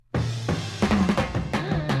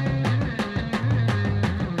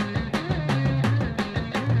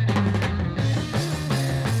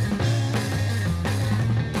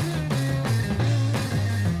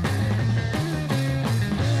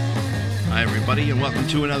everybody, and welcome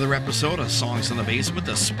to another episode of Songs in the Basement,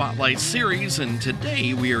 the Spotlight Series. And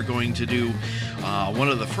today we are going to do one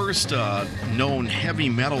of the first known heavy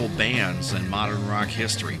metal bands in modern rock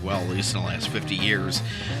history, well, at least in the last 50 years.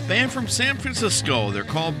 Band from San Francisco. They're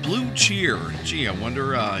called Blue Cheer. Gee, I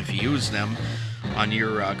wonder if you use them on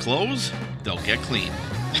your clothes, they'll get clean.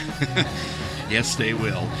 Yes, they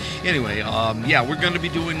will. Anyway, we're going to be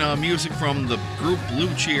doing music from the group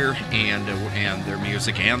Blue Cheer and their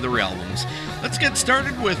music and their albums. Let's get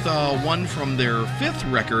started with one from their fifth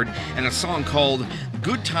record and a song called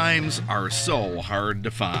Good Times Are So Hard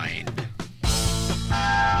to Find.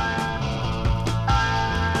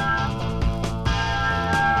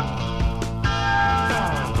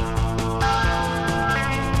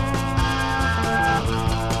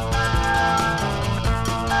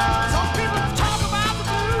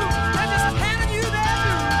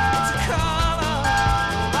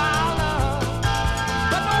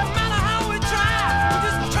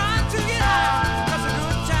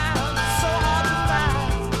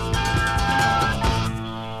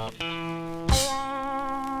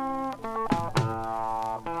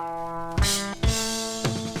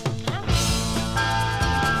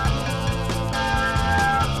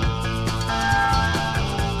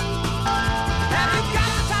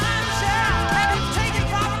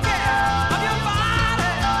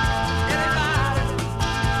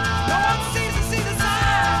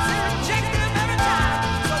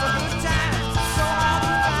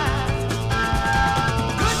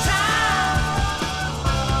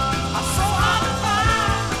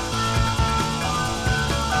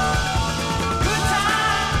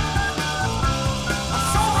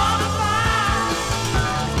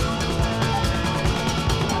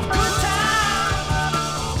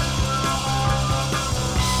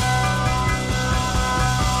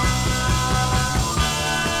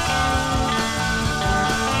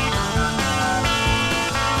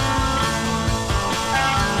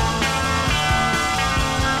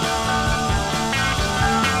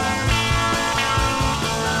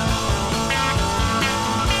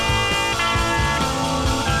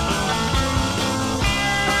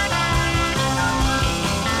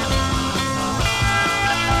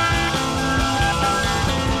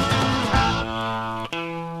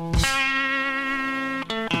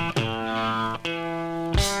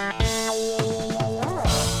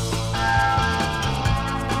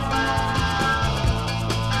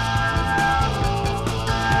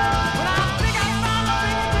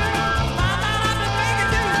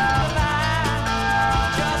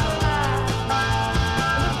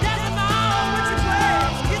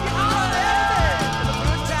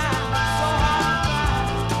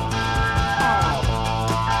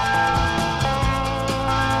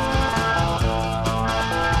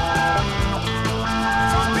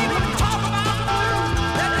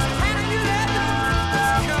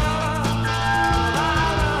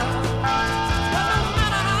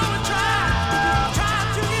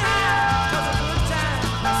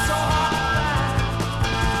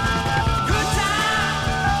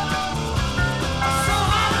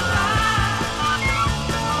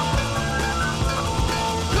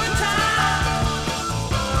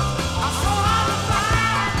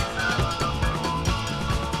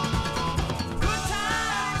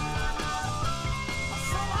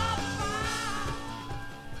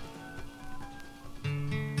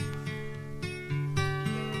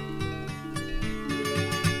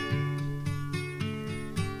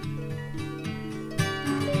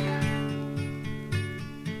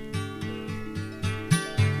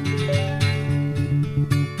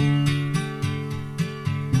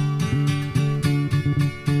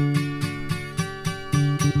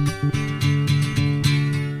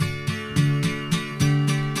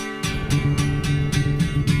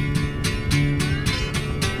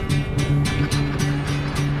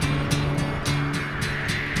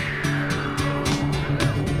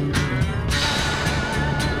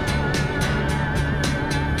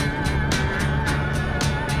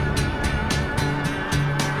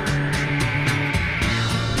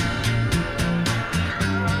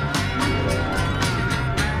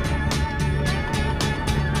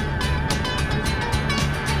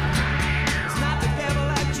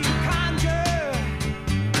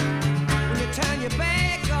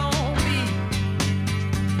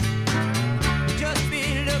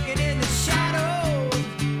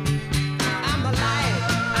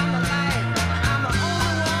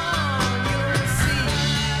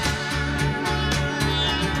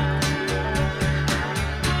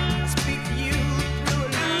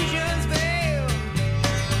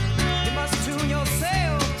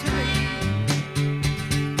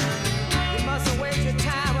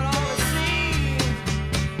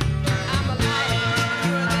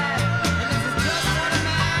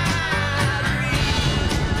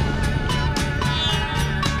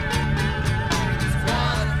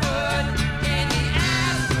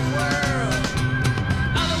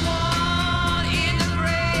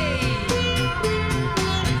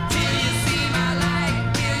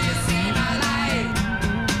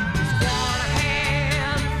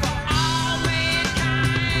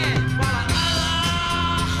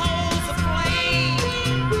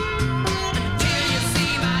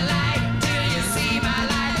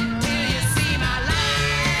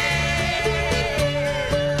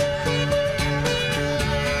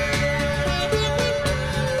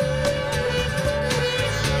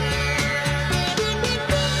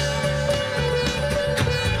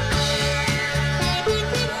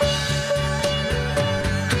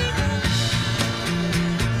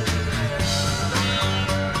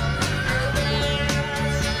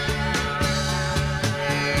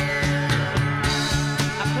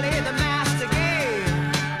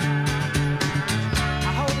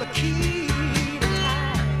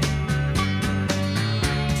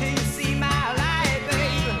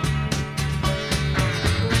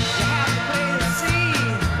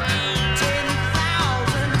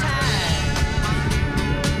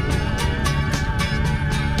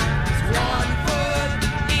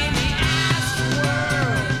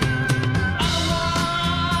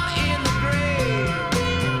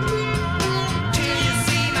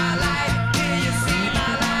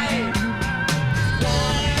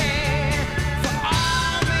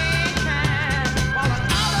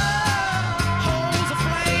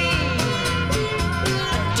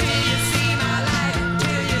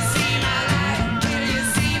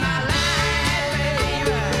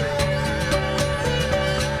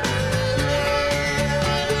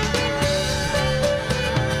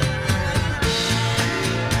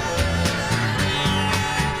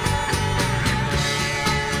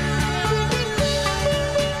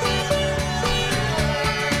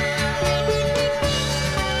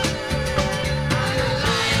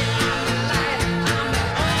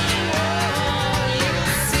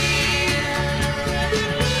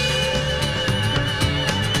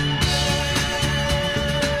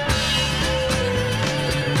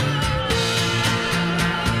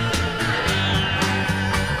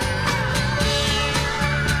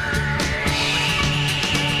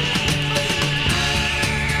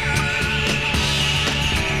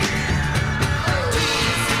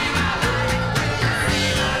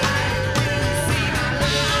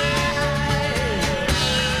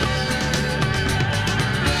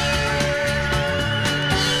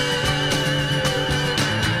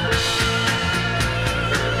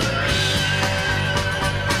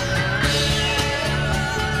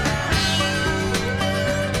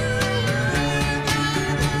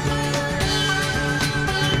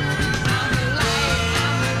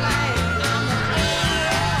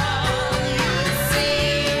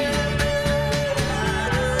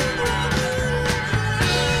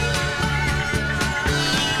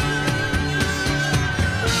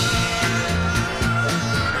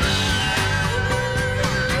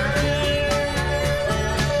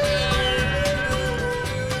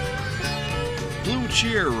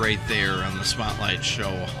 Cheer right there on the Spotlight Show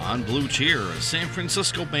on Blue Cheer, a San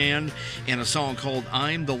Francisco band, and a song called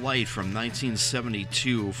I'm the Light from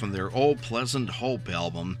 1972 from their Old Pleasant Hope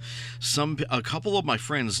album. A couple of my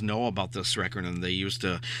friends know about this record, and they used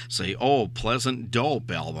to say, "Oh, Pleasant Dope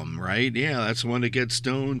album," right? Yeah, that's the one to get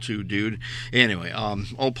stoned to, dude. Anyway,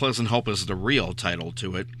 Old Pleasant Hope is the real title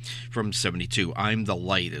to it from 72. I'm the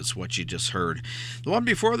Light is what you just heard. The one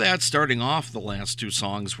before that, starting off the last two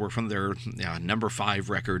songs, were from their number 5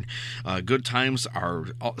 record, Good Times Are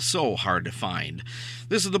So Hard to Find.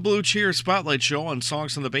 This is the Blue Cheer Spotlight Show on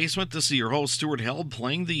Songs in the Basement. This is your host, Stuart Held,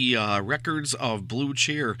 playing the records of Blue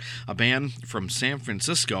Cheer, a band from San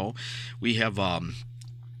Francisco. We have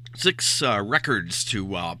 6 records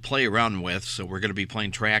to play around with, so we're going to be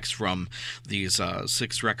playing tracks from these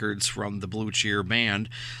 6 records from the Blue Cheer band.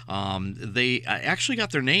 They actually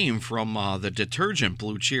got their name from the detergent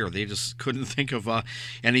Blue Cheer. They just couldn't think of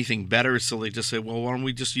anything better, so they just said, well, why don't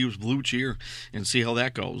we just use Blue Cheer and see how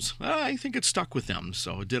that goes? I think it stuck with them,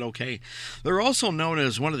 so it did okay. They're also known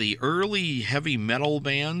as one of the early heavy metal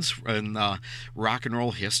bands in rock and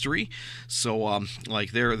roll history, so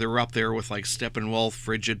like they're up there with like Steppenwolf,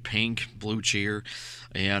 Frigid Pink, Blue Cheer,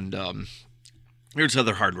 and there's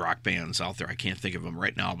other hard rock bands out there. I can't think of them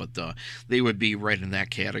right now, but they would be right in that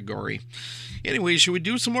category. Anyway, should we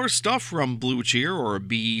do some more stuff from Blue Cheer or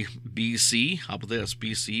BC? How about this?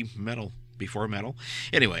 BC metal. Before metal.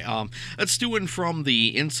 Anyway, let's do one from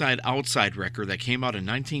the Inside Outside record that came out in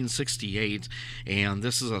 1968, and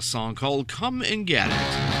this is a song called Come and Get It.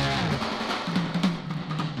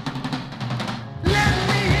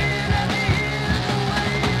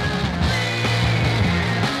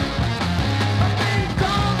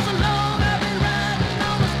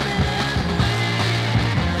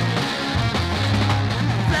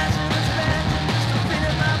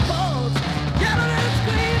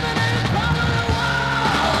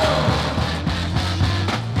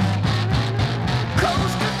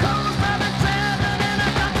 Coast to coast, I've been traveling and I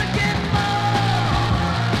got to get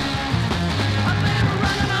more.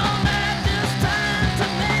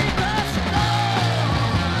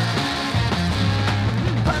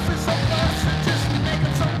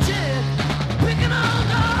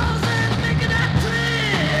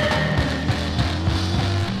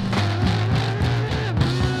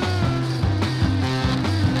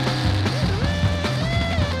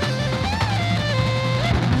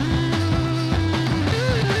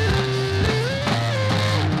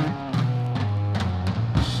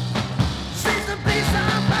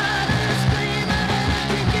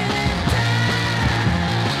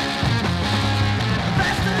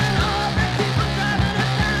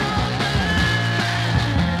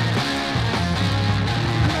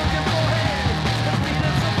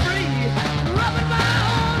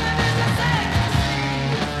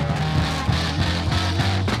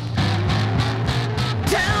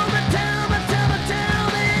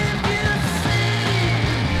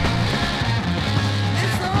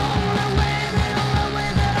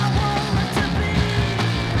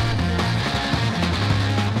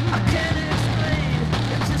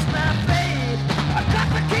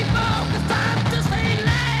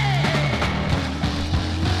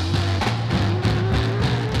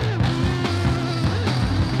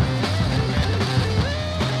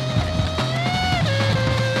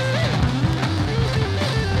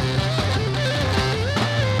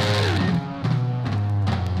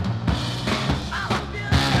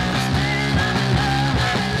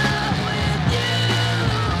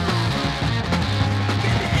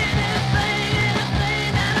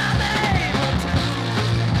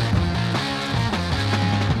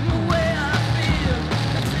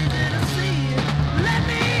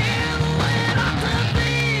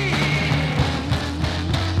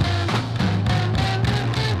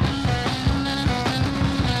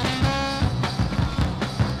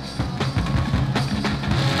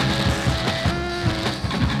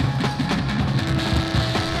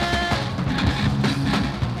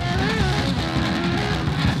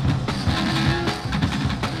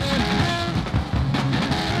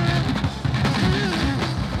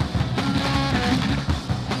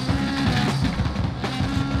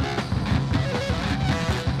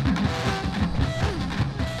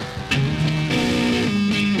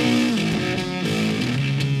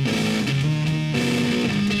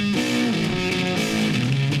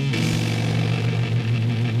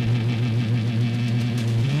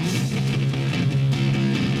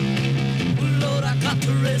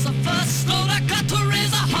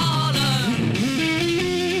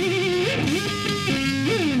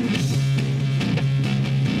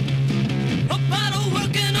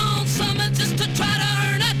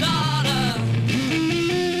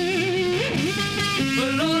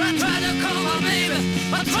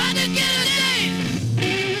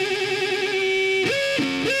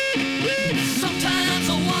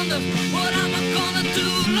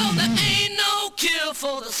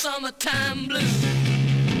 for the summertime blues.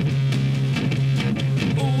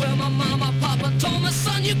 Well, my mama, papa told me,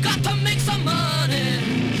 son, you got to make some money.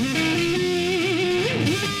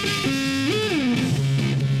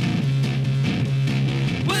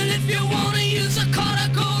 Well, if you want to use a car to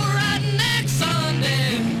go right next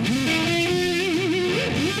Sunday.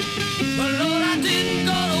 But Lord, I didn't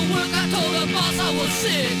go to work. I told the boss I was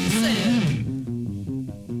sick. Said,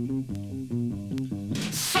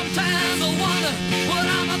 sometimes I wonder what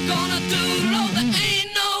I'm gonna do. Lord, there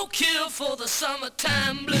ain't no cure for the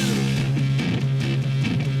summertime blues.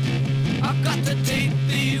 I've got to take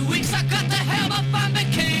the weeks, I got to have a fine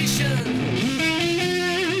vacation.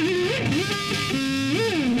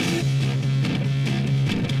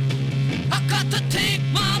 I got to take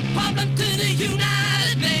my problem to the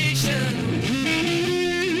United Nations.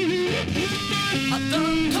 I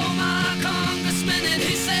done told my congressman and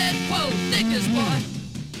he said, quote, take this boy.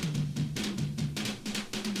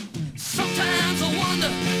 Sometimes I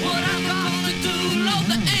wonder what I'm gonna do. Lord,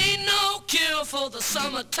 there ain't no cure for the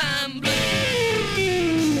summertime blues.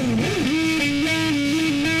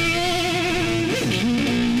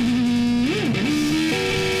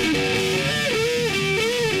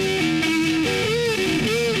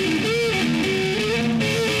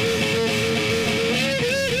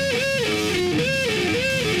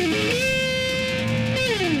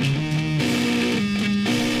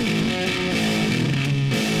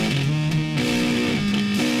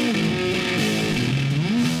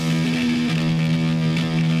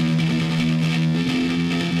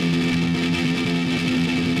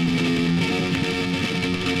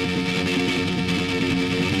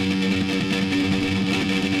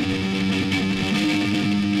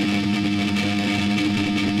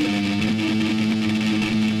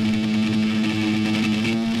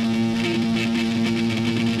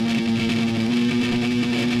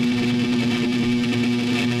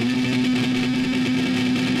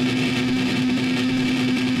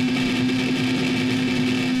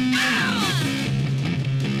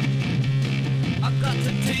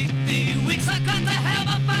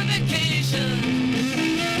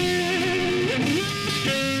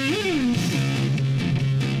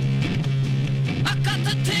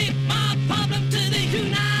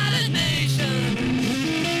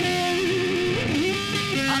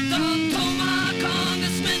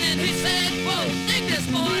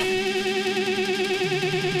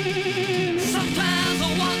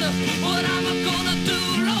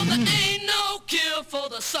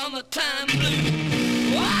 Summertime blues.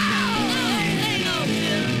 Wow, ain't no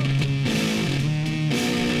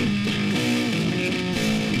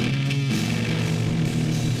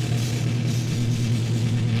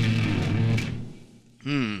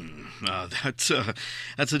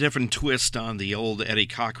That's a different twist on the old Eddie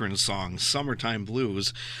Cochran song, Summertime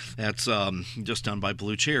Blues. That's just done by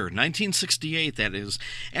Blue Cheer. 1968, that is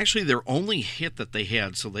actually their only hit that they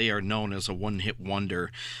had, so they are known as a one-hit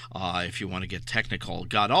wonder, if you want to get technical.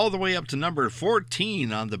 Got all the way up to number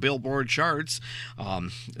 14 on the Billboard charts,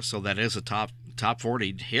 so that is a top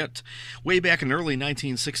 40 hit way back in early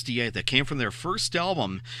 1968 that came from their first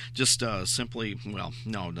album, just simply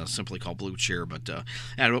called Blue Cheer, but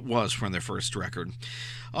and it was from their first record.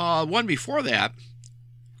 One before that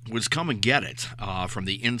was Come and Get It from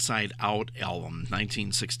the Inside Out album,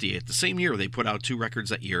 1968. The same year, they put out two records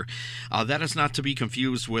that year. That is not to be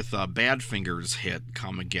confused with Badfinger's hit,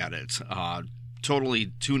 Come and Get It.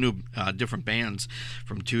 Totally two new different bands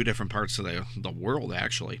from two different parts of the world,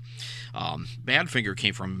 actually. Badfinger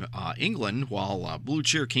came from England, while Blue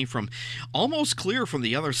Cheer came from almost clear from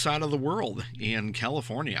the other side of the world in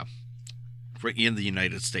California, in the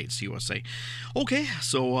United States, USA. Okay,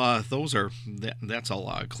 so that's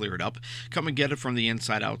all cleared up. Come and Get It from the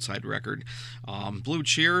Inside Outside record. Blue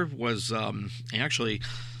Cheer was actually,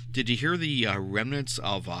 did you hear the remnants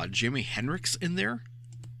of Jimi Hendrix in there?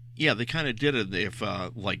 Yeah, they kind of did it if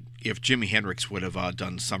Jimi Hendrix would have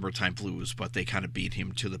done Summertime Blues, but they kind of beat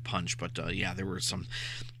him to the punch. But yeah, there were some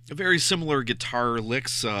very similar guitar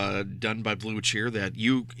licks done by Blue Cheer that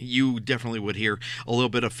you definitely would hear a little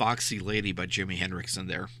bit of Foxy Lady by Jimi Hendrix in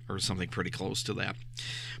there, or something pretty close to that.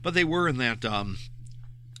 But they were in that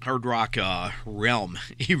hard rock realm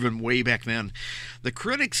even way back then. The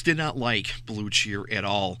critics did not like Blue Cheer at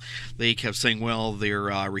all. They kept saying, well, their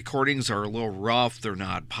recordings are a little rough, they're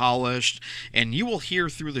not polished, and you will hear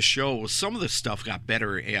through the show some of the stuff got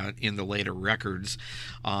better in the later records,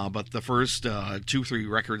 but the first 2-3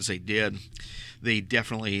 records they did, they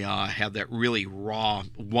definitely had that really raw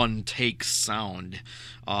one-take sound.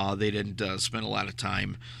 They didn't spend a lot of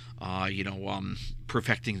time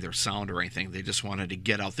perfecting their sound or anything. They just wanted to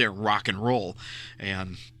get out there and rock and roll.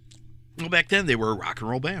 And Well, back then they were a rock and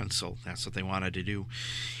roll band, so that's what they wanted to do.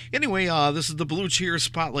 Anyway, this is the Blue Cheer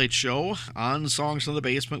Spotlight Show on Songs from the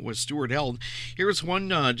Basement with Stuart Held. Here's one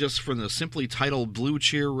just from the simply titled Blue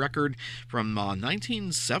Cheer record from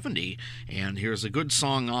 1970, and here's a good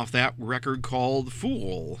song off that record called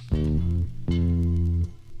Fool.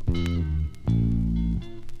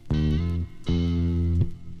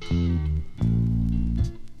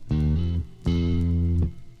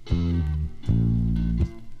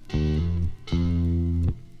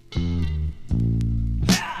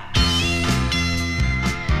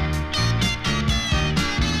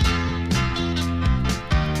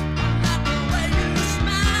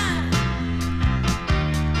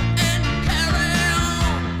 Carry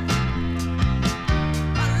on.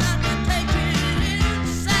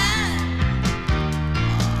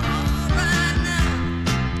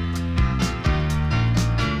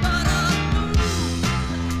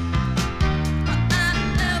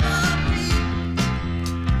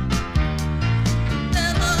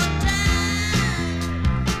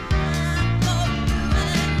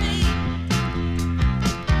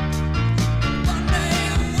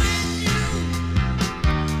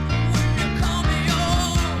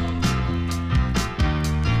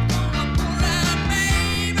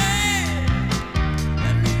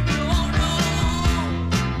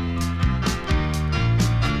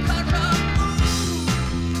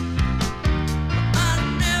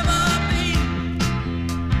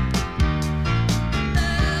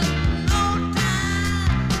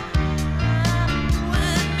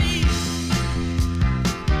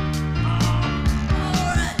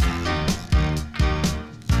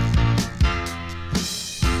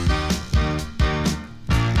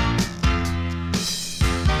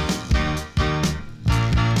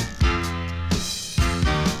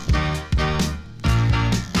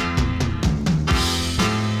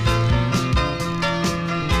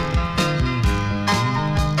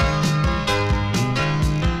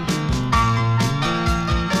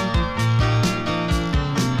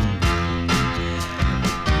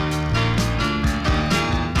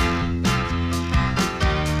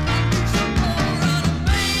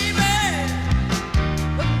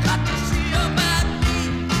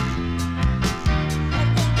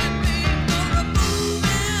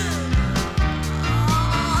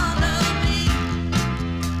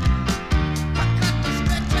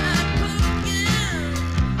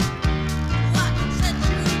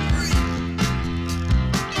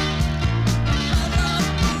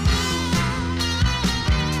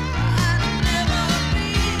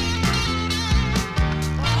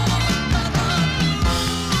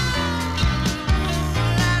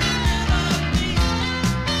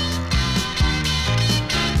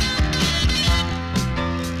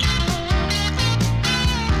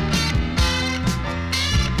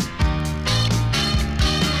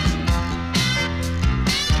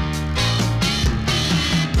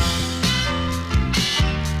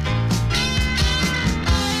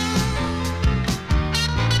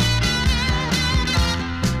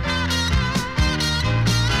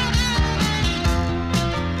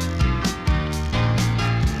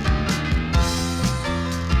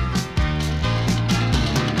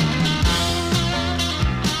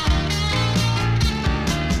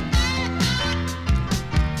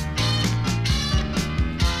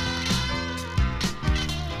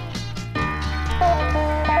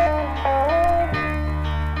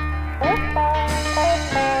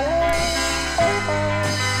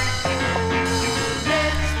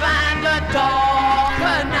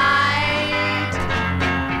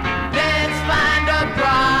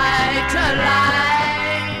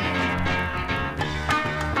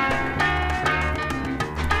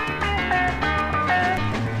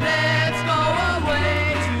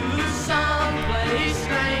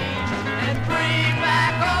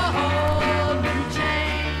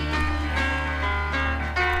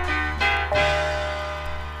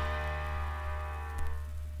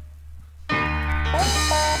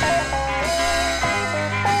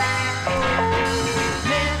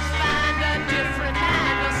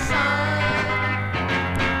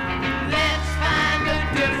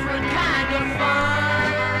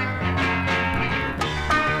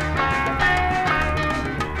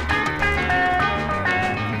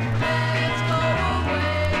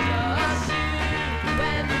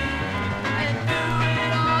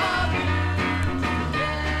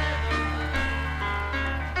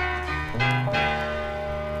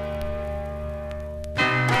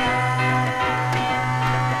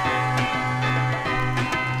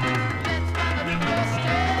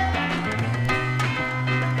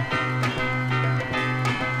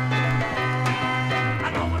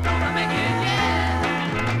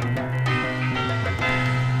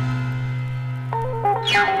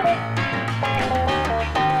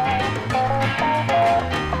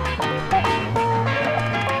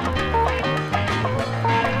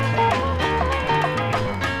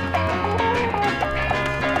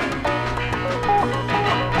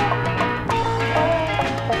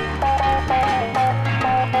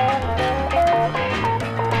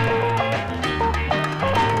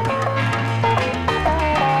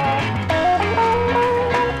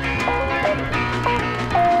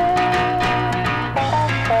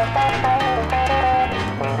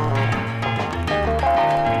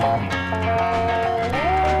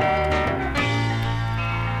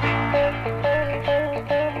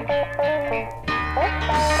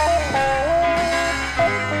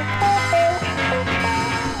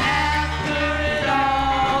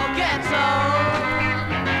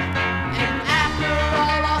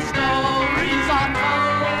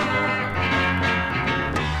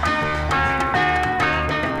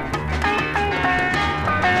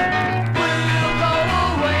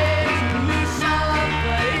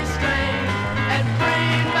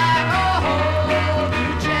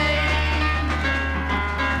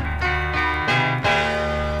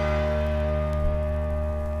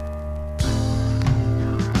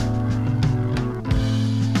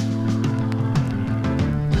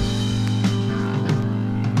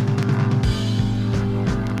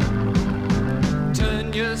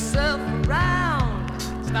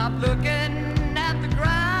 Stop looking at the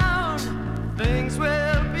ground. Things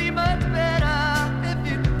will be much better if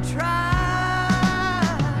you try.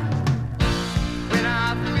 When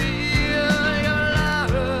I feel your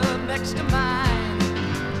love next to mine,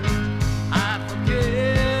 I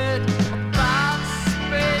forget about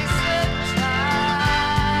space and time.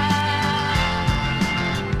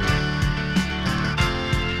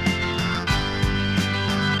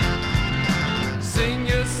 Sing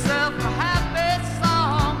yourself a happy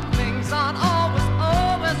song. Things aren't always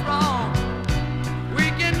wrong. We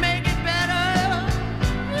can make it better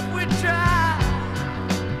if we try.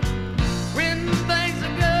 When things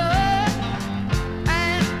are good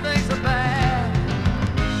and things are bad,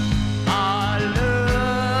 our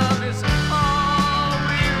love is all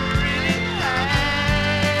we really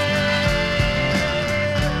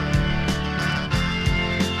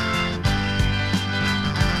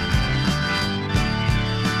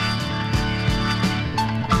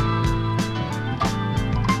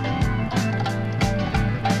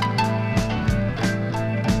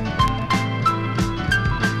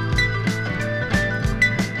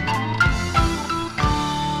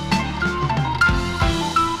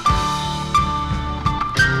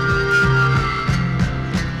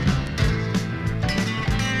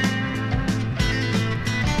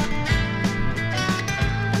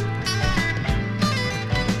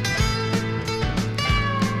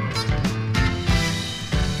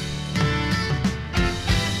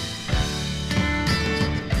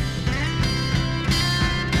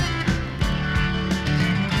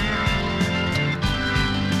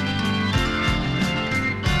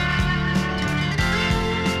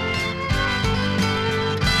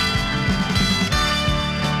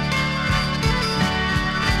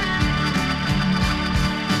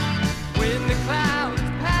When the clouds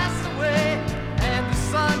pass away and the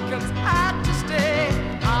sun comes out to stay,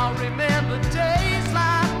 I'll remember days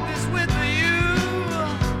like this with you.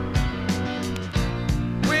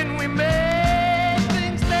 When we made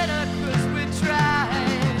things better 'cause we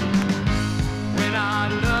tried. When our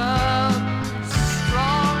love is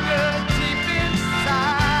stronger deep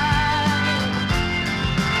inside.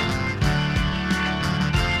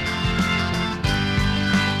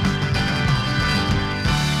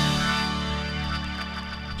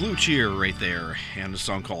 Blue Cheer right there, and a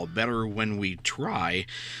song called Better When We Try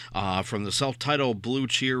from the self-titled Blue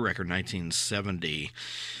Cheer record 1970.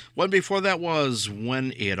 One before that was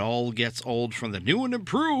When It All Gets Old from the new and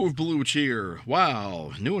improved Blue Cheer.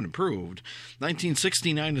 Wow, new and improved.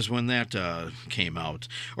 1969 is when that came out.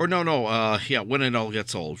 Or When It All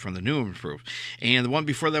Gets Old from the new and improved. And the one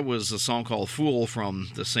before that was a song called Fool from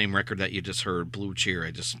the same record that you just heard, Blue Cheer.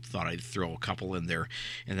 I just thought I'd throw a couple in there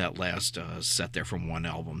in that last set there from one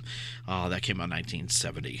album. That came out in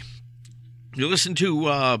 1970. You listen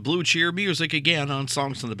to Blue Cheer music again on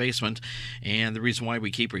Songs in the Basement, and the reason why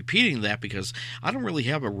we keep repeating that, because I don't really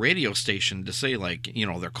have a radio station to say, like,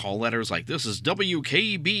 their call letters, like, this is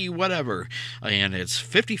WKB whatever, and it's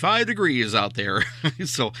 55 degrees out there,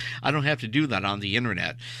 so I don't have to do that on the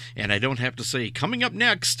internet, and I don't have to say, coming up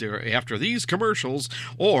next, or after these commercials,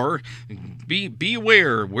 or be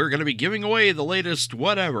aware, we're going to be giving away the latest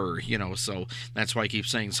whatever, so that's why I keep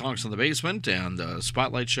saying Songs in the Basement, and the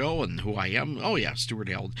Spotlight Show, and who I am. Oh yeah, Stuart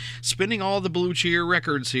Held, spinning all the Blue Cheer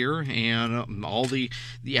records here, and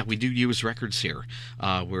we do use records here.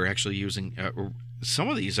 We're actually using some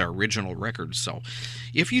of these are original records, so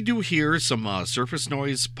if you do hear some surface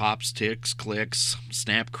noise, pops, ticks, clicks,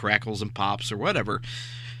 snap, crackles, and pops, or whatever,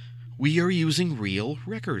 we are using real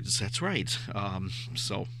records. That's right.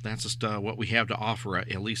 So that's just what we have to offer,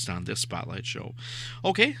 at least on this Spotlight Show.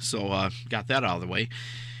 Okay, so got that out of the way.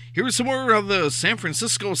 Here's some more of the San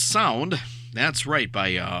Francisco Sound. That's right,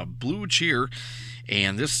 by Blue Cheer.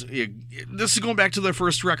 And this is going back to their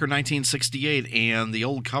first record, 1968, and the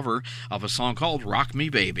old cover of a song called Rock Me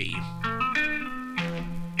Baby.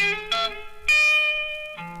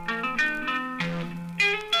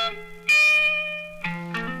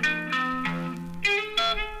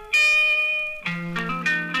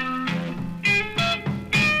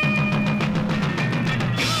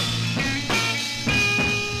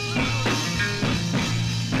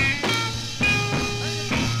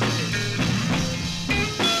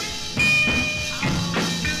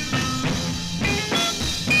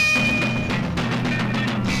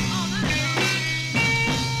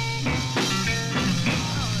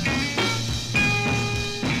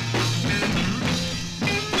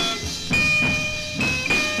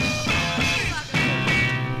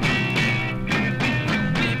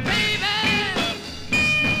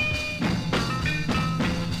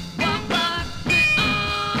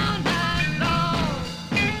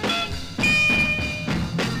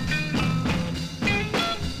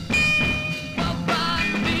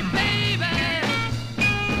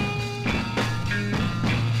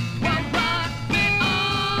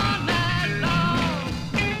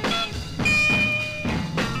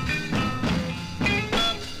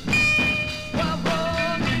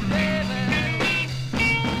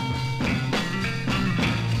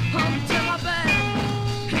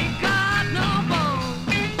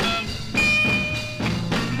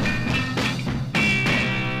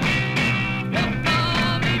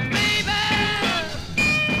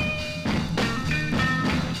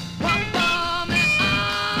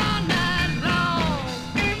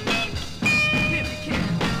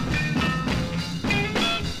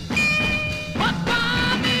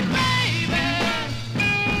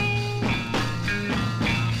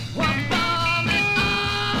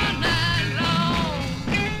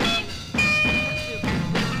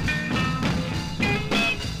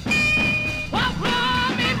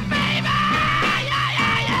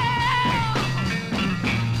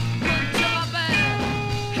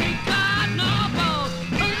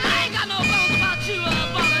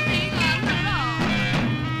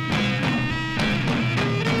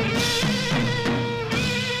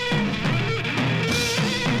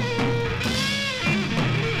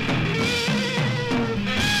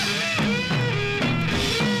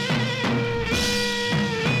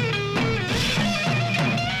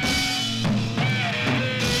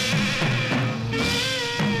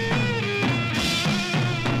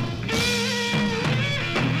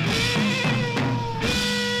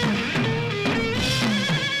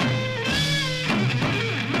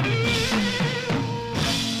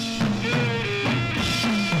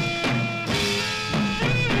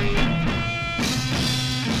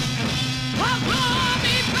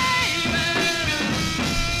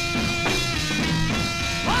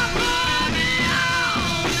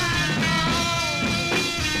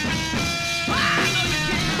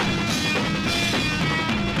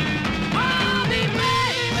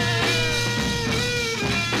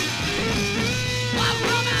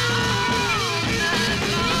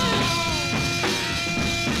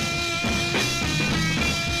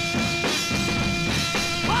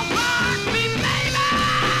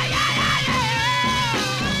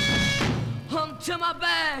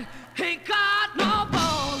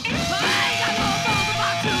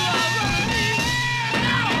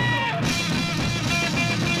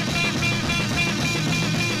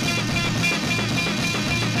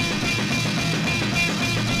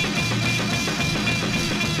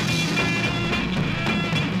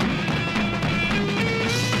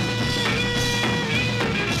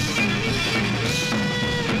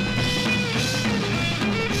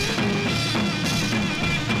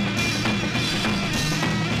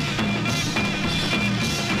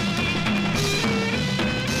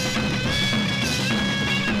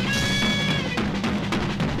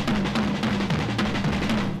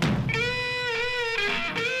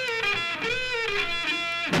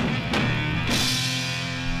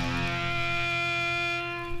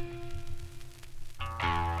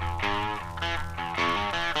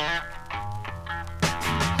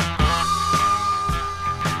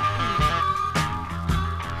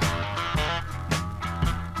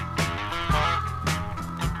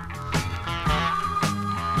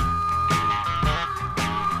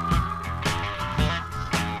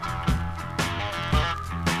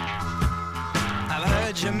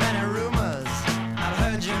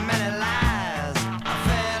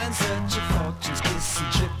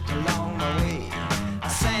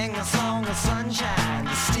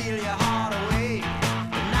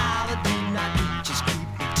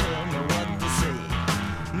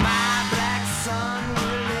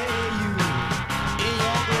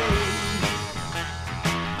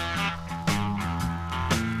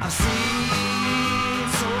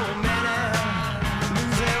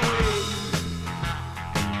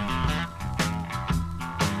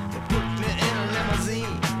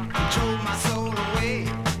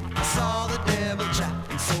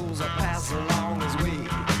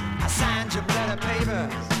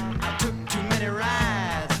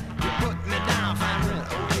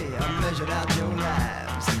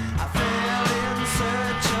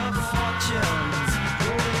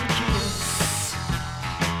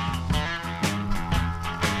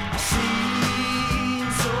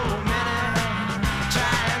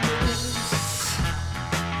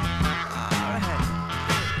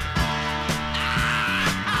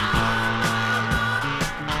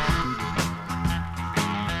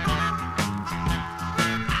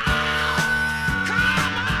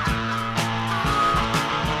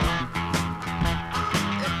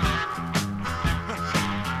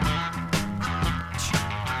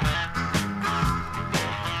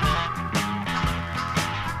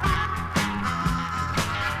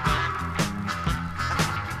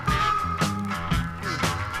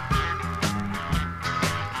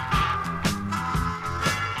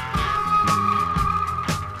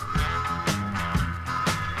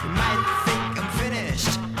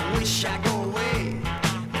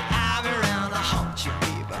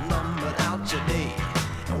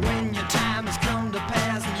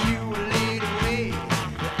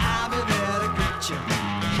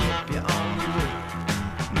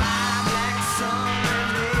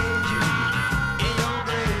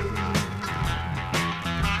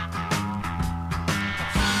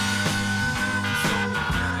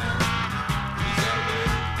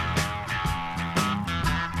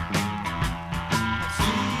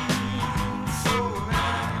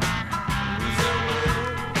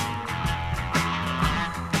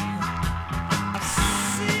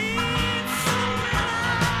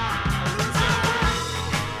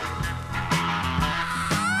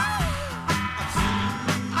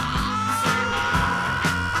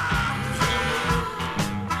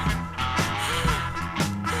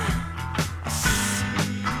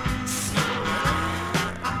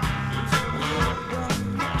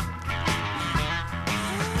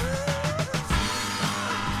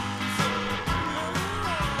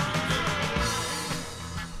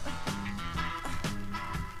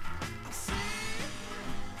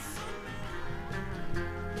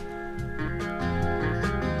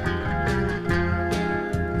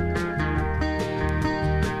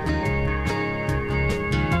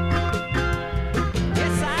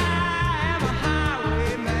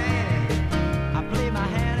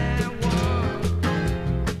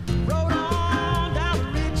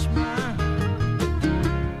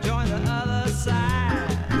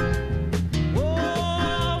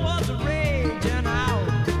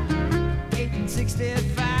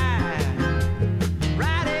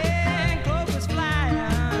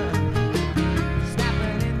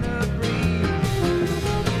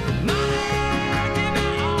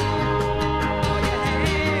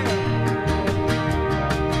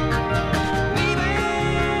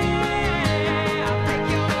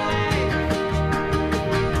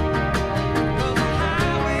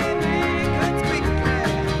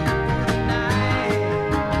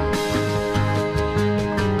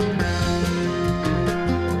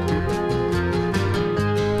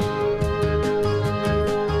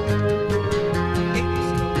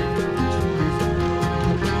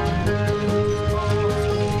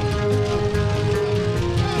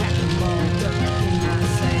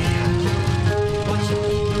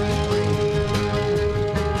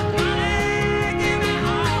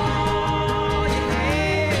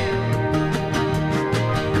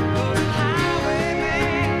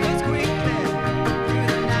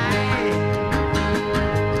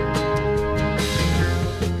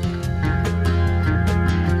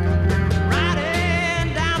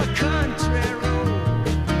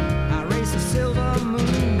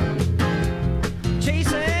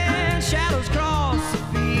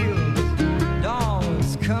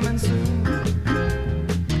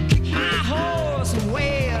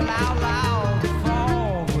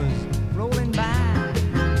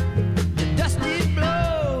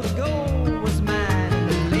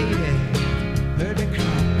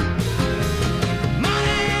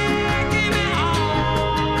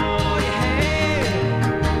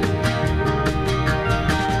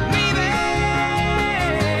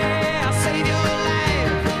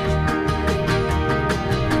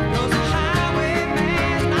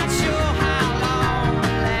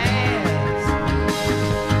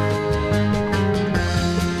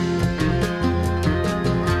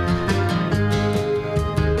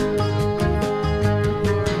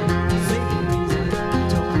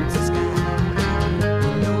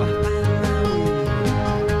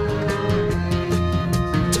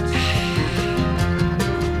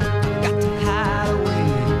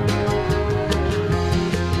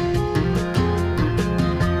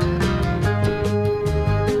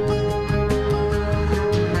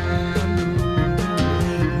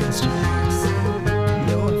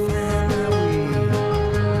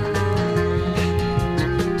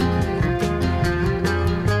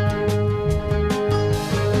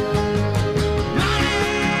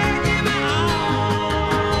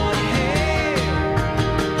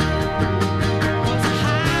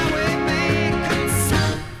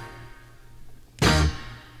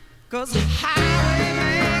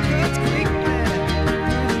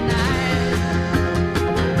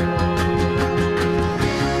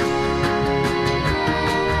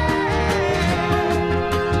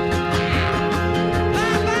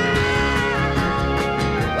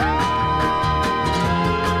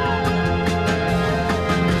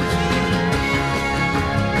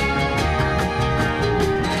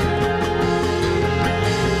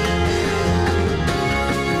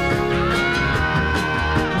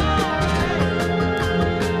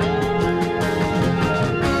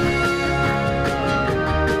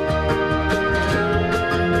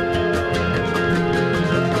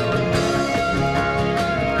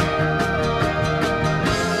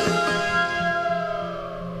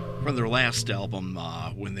 last album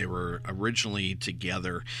when they were originally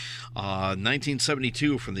together.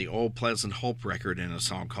 1972 from the Old Pleasant Hope record, and a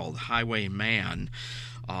song called Highwayman.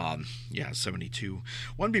 72.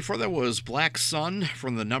 One before that was Black Sun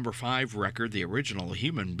from the number 5 record, the original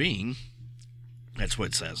Human Being. That's what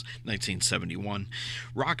it says, 1971.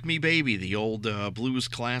 Rock Me Baby, the old blues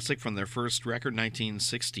classic from their first record,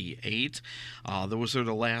 1968. Those are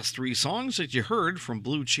the last 3 songs that you heard from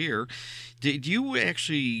Blue Cheer. Did you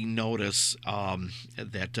actually notice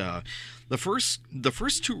that the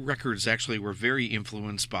first 2 records actually were very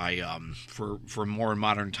influenced by, for more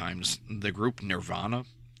modern times, the group Nirvana?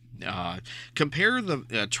 Compare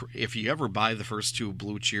if you ever buy the first 2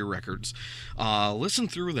 Blue Cheer records, listen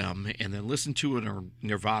through them and then listen to a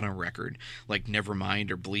Nirvana record like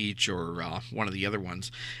Nevermind or Bleach or one of the other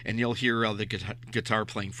ones, and you'll hear the guitar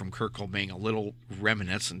playing from Kurt Cobain a little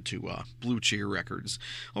reminiscent to Blue Cheer records.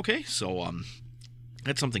 Okay, so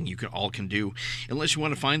that's something you all can do, unless you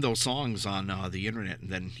want to find those songs on the internet, and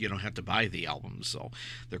then you don't have to buy the albums, so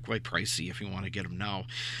they're quite pricey if you want to get them now.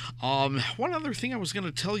 One other thing I was going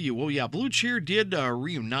to tell you, Blue Cheer did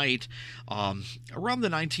reunite around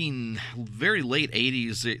the very late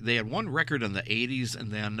 80s. They had one record in the 80s and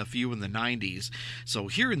then a few in the 90s, so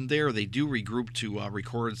here and there they do regroup to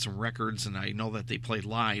record some records, and I know that they played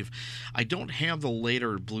live. I don't have the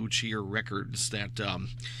later Blue Cheer records that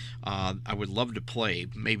I would love to play,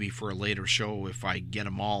 maybe for a later show if I get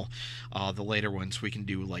them all. The later ones we can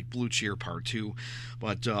do, like Blue Cheer Part 2.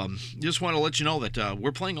 But just want to let you know that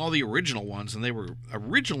we're playing all the original ones, and they were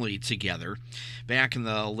originally together back in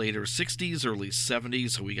the later 60s, early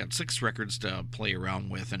 70s, so we got 6 records to play around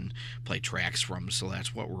with and play tracks from, so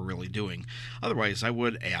that's what we're really doing. Otherwise, I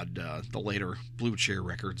would add the later Blue Cheer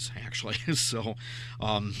records, actually. So,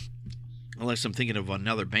 unless I'm thinking of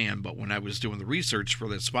another band, but when I was doing the research for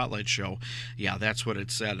the Spotlight show, that's what it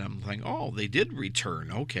said. I'm like, oh, they did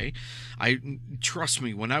return. Okay. Trust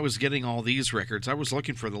me, when I was getting all these records, I was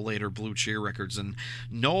looking for the later Blue Cheer records, and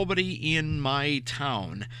nobody in my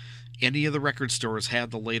town, any of the record stores, had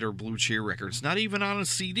the later Blue Cheer records, not even on a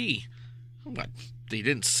CD. What? They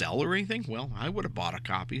didn't sell or anything? Well, I would have bought a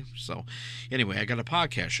copy. So anyway, I got a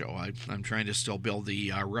podcast show. I'm trying to still build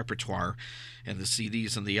the repertoire and the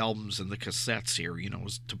CDs and the albums and the cassettes here,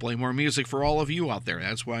 to play more music for all of you out there.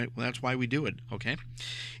 That's why we do it, okay?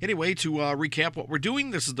 Anyway, to recap what we're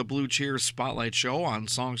doing, this is the Blue Cheer Spotlight Show on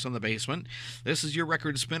Songs from the Basement. This is your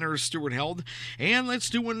record spinner, Stuart Held, and let's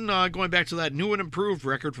do one going back to that new and improved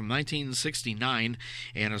record from 1969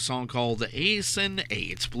 and a song called Ace and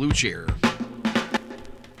Eight, Blue Cheer.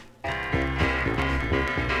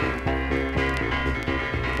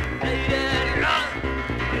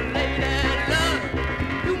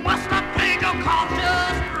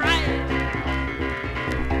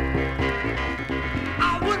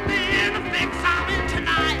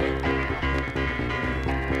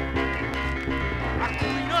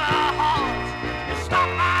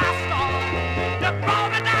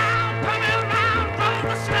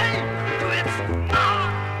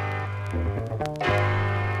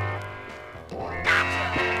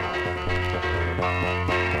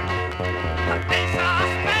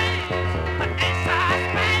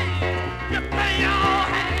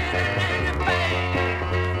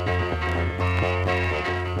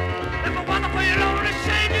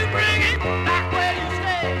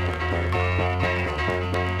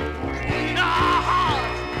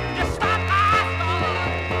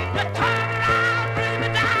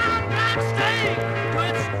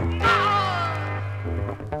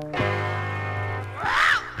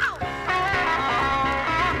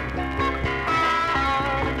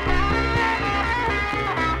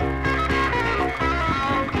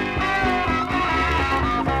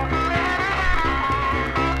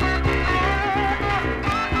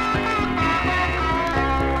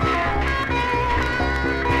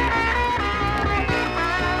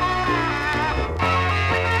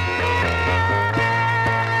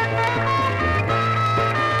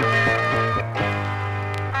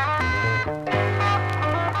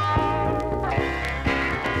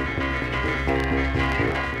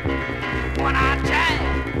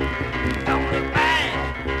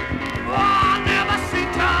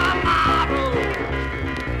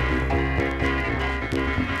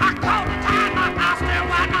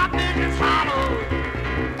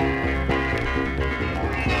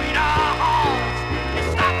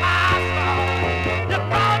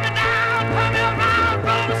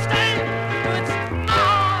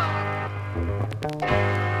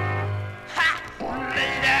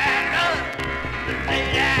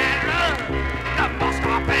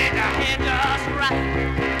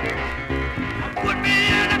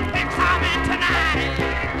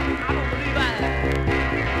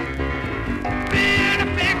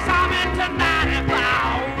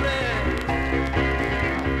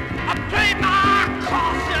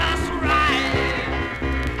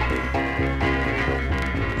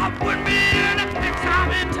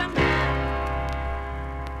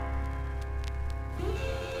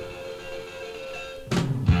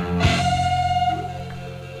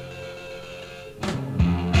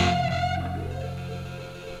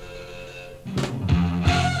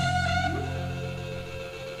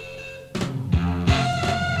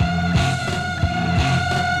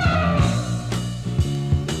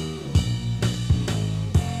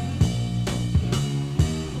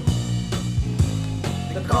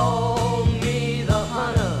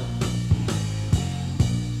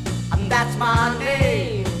 that's my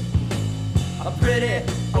name. A pretty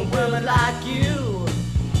woman like you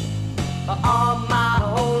are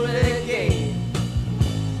my only game.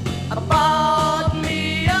 I bought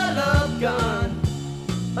me a love gun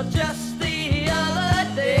just the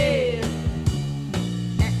other day,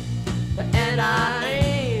 and I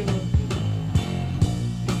aim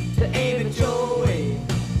it your way.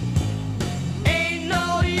 Ain't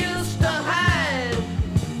no use to hide,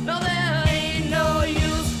 no there ain't no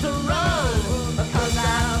use to run, because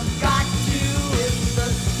I've got you in the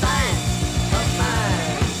sight of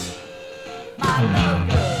my love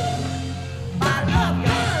gun, my love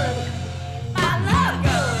gun, my love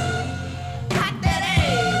gun. Got that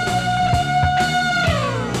aim.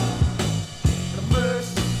 The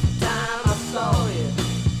first time I saw you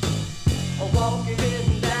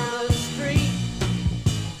walking down the street,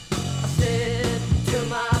 I said to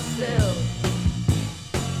myself,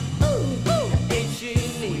 ain't she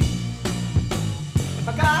neat? I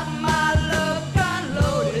got my love gun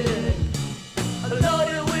loaded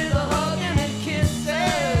with a hugging and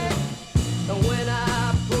kissing. And when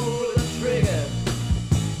I pull the trigger,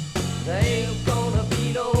 there ain't gonna be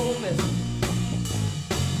no missing.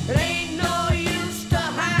 It ain't no use to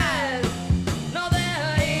hide, no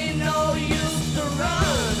there ain't no use to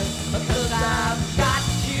run, because I've got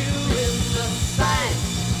you in the sight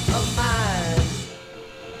of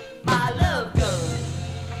my love gun,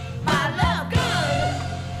 my love gun,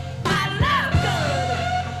 my love gun.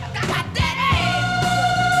 Got that aim.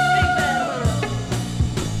 Big bad one.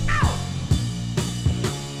 Ow.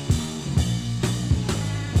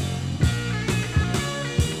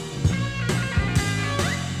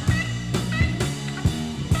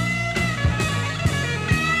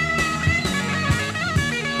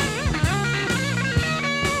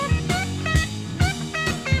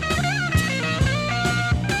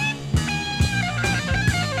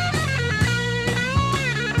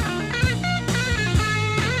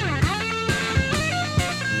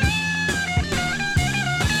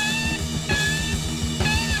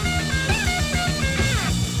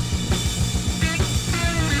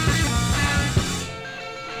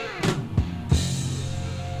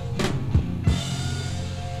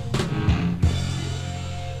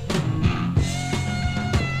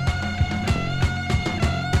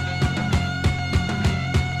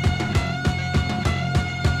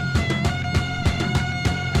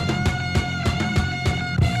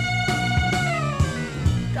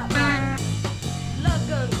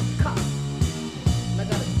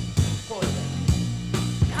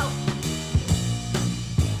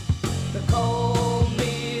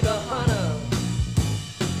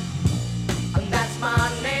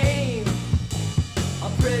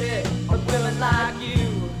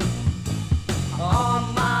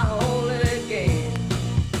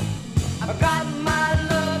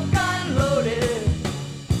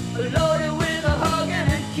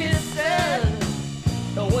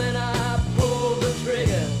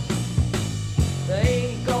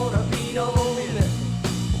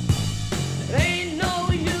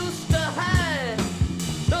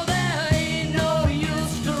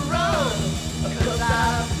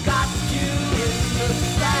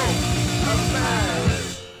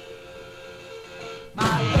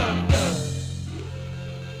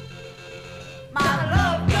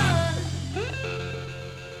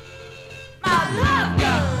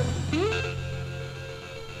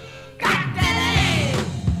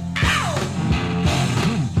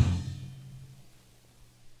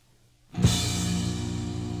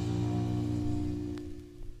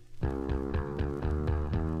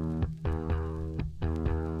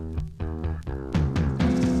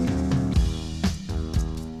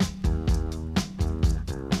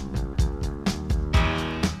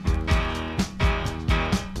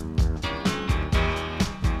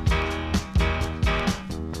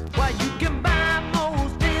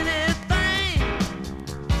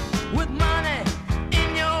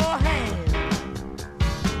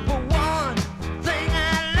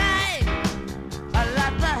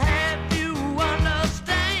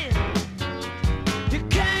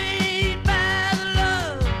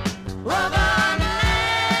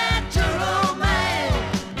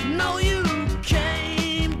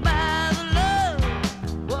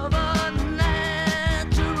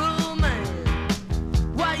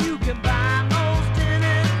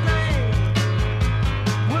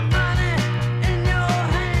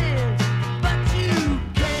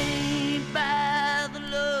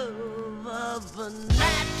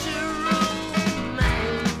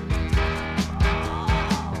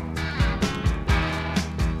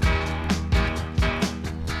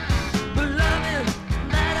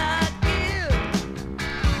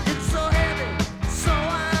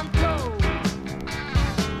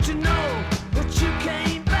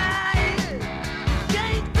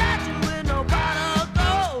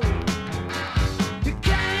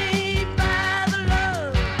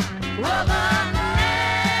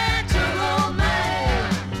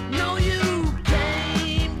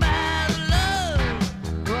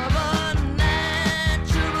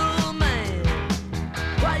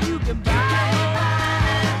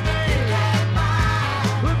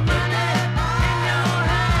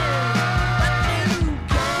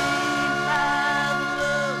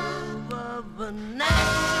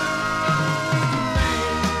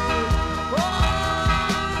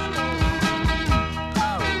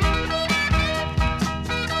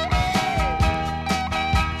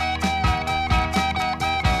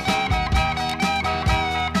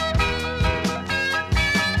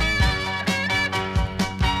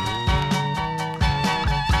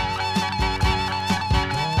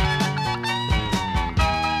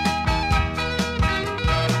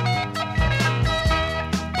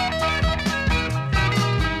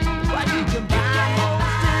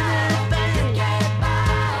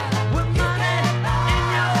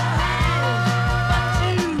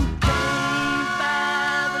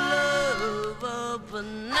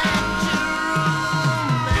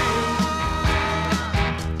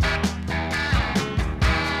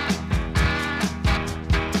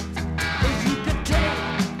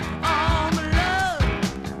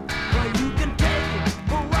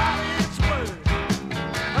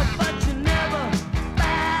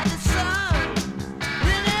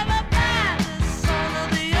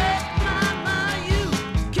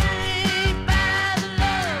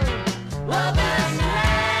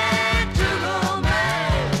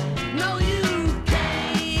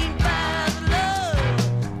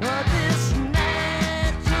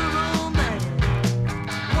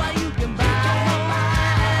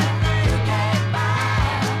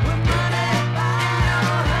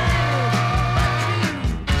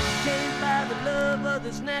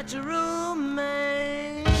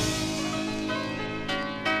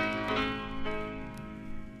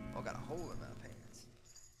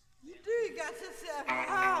 You got yourself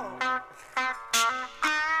out.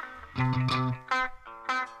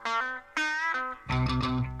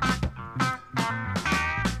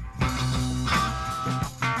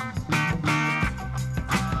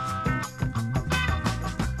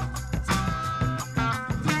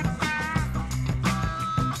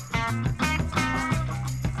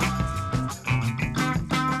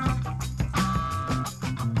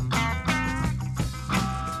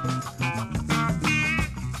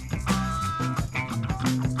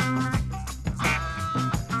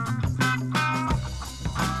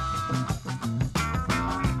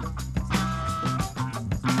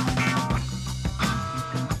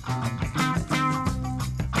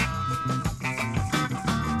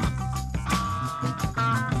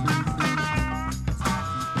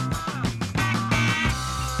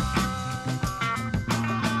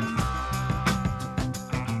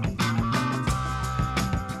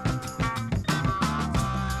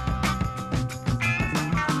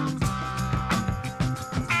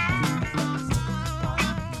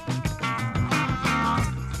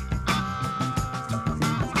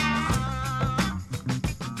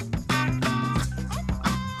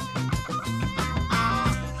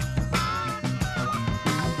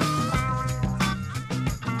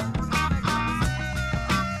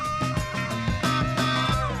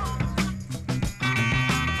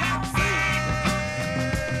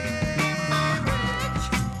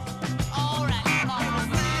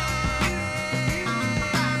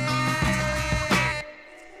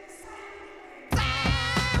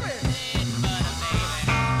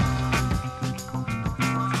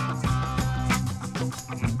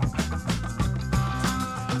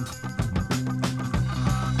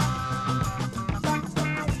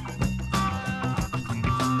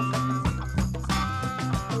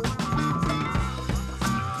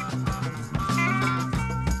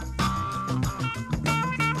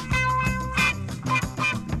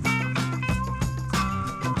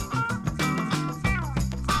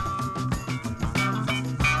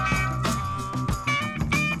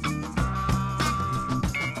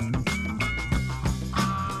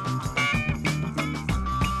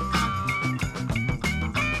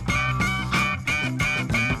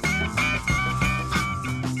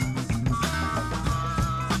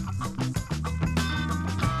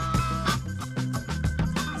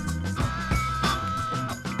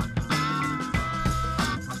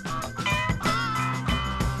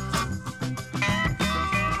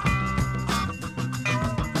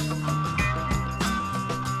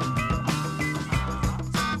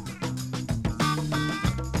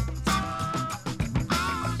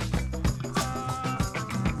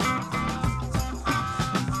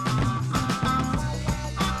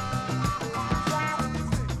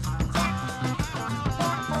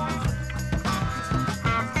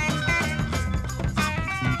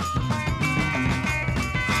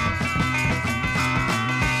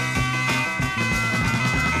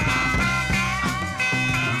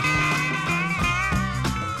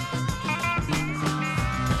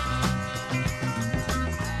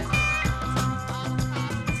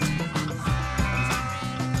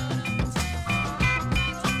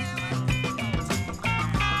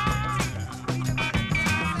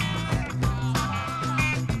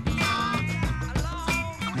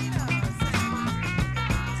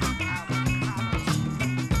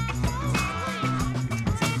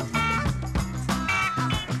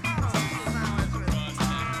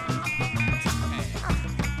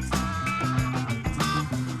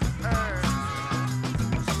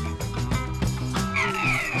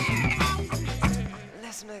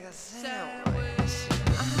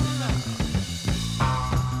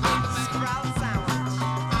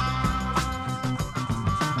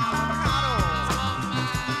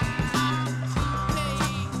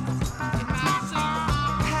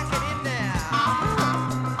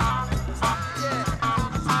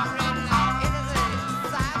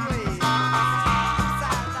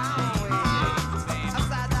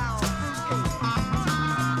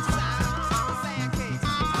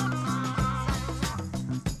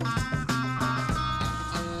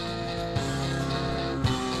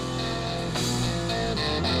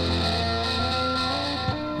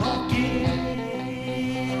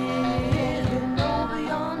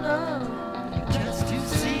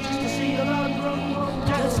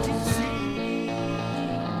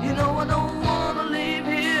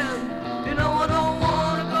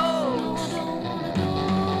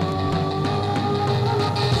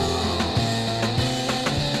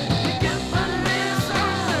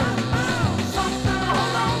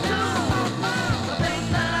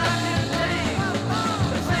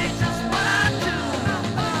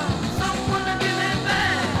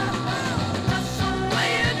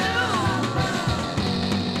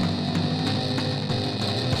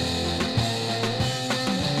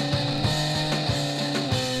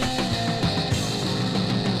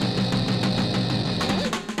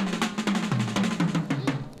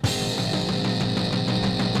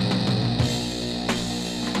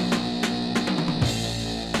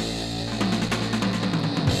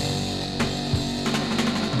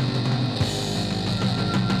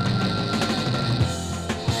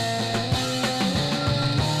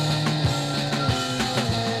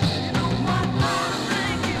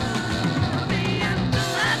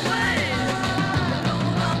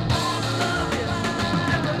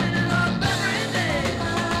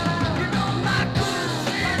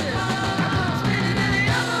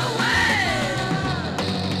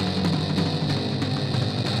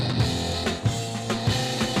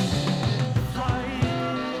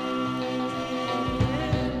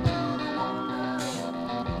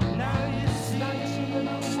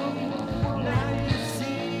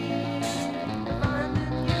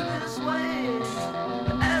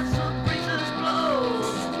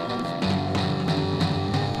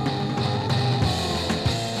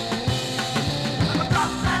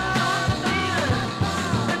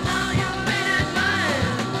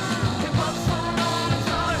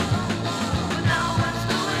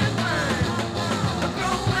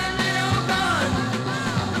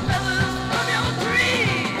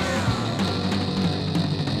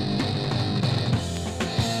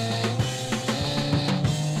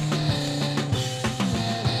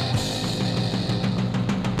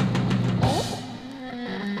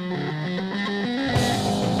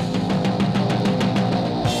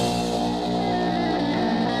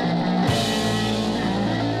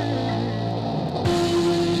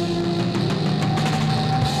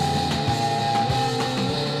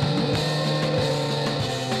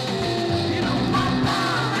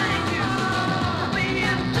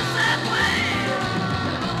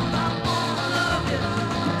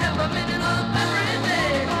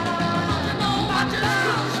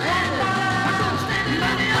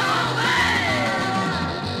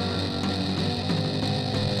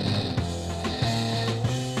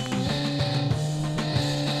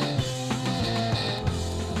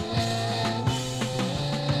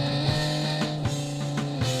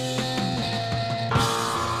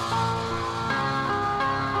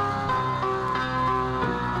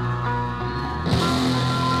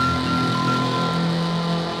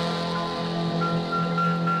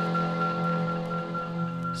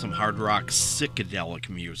 Some hard rock psychedelic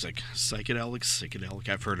music. Psychedelic.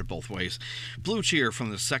 I've heard it both ways. Blue Cheer from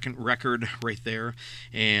the second record right there,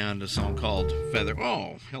 and a song called Feather.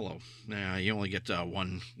 Oh, hello. Nah, you only get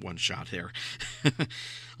one shot here.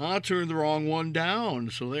 I turned the wrong one down,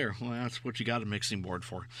 so there. Well, that's what you got a mixing board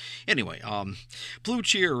for. Anyway, Blue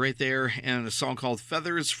Cheer right there, and a song called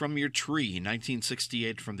Feathers from Your Tree,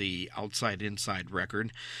 1968 from the Outside Inside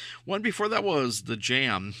record. One before that was The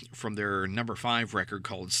Jam from their number 5 record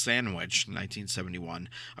called Sandwich, 1971.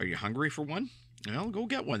 Are you hungry for one? Well, go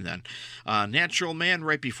get one then. Natural Man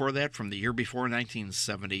right before that from the year before,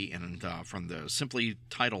 1970, and from the simply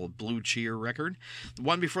titled Blue Cheer record. The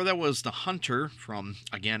one before that was The Hunter from,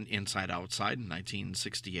 again, Inside Outside,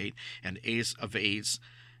 1968, and Ace of Eights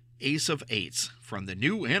from the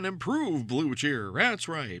new and improved Blue Cheer. That's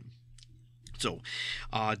right. So,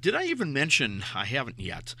 did I even mention, I haven't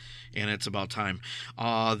yet, and it's about time,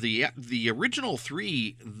 the original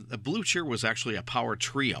 3, the Blue Cheer was actually a power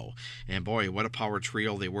trio, and boy, what a power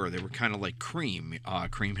trio they were. They were kind of like Cream.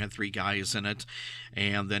 Cream had 3 guys in it,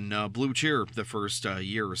 and then Blue Cheer, the first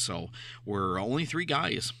year or so, were only 3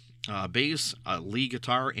 guys. Bass, lead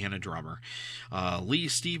guitar, and a drummer. Lee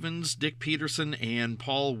Stevens, Dick Peterson, and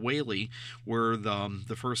Paul Whaley were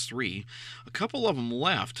the first 3. A couple of them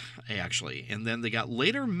left, actually, and then they got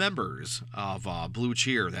later members of Blue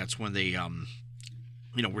Cheer. That's when they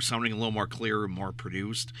were sounding a little more clear and more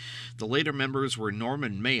produced. The later members were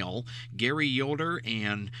Norman Mayle, Gary Yoder,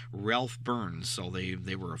 and Ralph Burns. So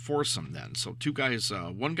they were a foursome then. So 2 guys,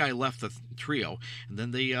 one guy left the trio, and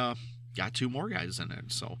then they got 2 more guys in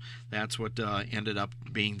it. So that's what ended up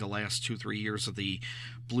being the last 2-3 years of the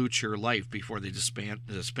Blue Cheer life before they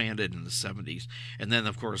disbanded in the 70s. And then,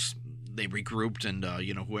 of course, they regrouped, and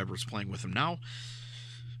whoever's playing with them now,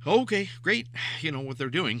 okay, great, what they're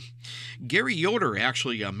doing. Gary Yoder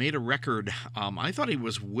actually made a record. I thought he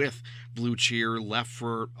was with Blue Cheer, left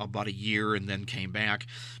for about a year and then came back,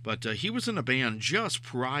 but he was in a band just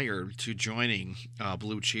prior to joining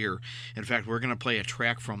Blue Cheer. In fact, we're going to play a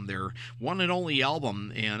track from their one and only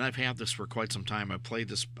album, and I've had this for quite some time. I've played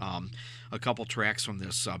this a couple tracks from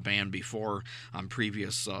this band before on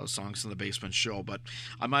previous Songs in the Basement show, but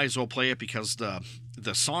I might as well play it because the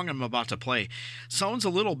song I'm about to play sounds a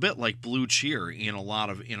little bit like Blue Cheer in a lot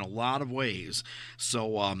of ways.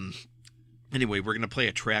 So anyway, we're going to play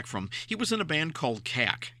a track from, he was in a band called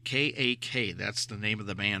KAK, K-A-K, that's the name of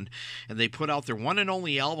the band, and they put out their one and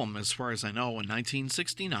only album, as far as I know, in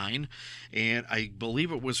 1969, and I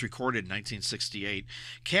believe it was recorded in 1968.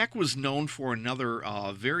 KAK was known for another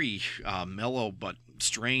very mellow but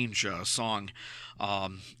strange song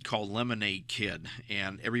called Lemonade Kid,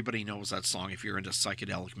 and everybody knows that song if you're into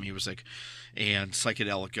psychedelic music and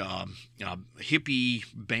psychedelic hippie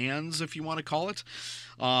bands, if you want to call it.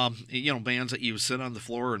 Bands that you sit on the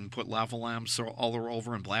floor and put lava lamps all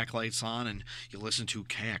over and black lights on, and you listen to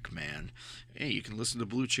KAK, man. Hey, you can listen to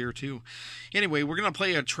Blue Cheer too. Anyway, we're going to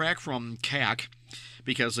play a track from KAK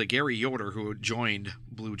because Gary Yoder, who joined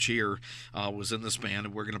Blue Cheer, was in this band,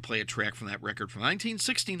 and we're going to play a track from that record from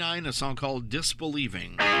 1969, a song called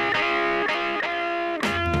Disbelieving.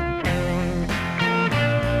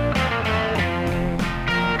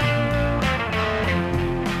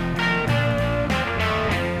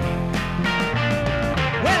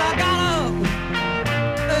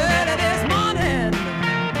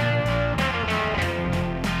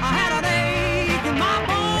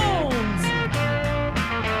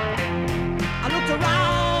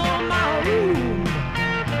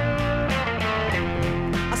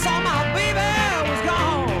 I saw my baby was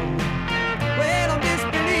gone.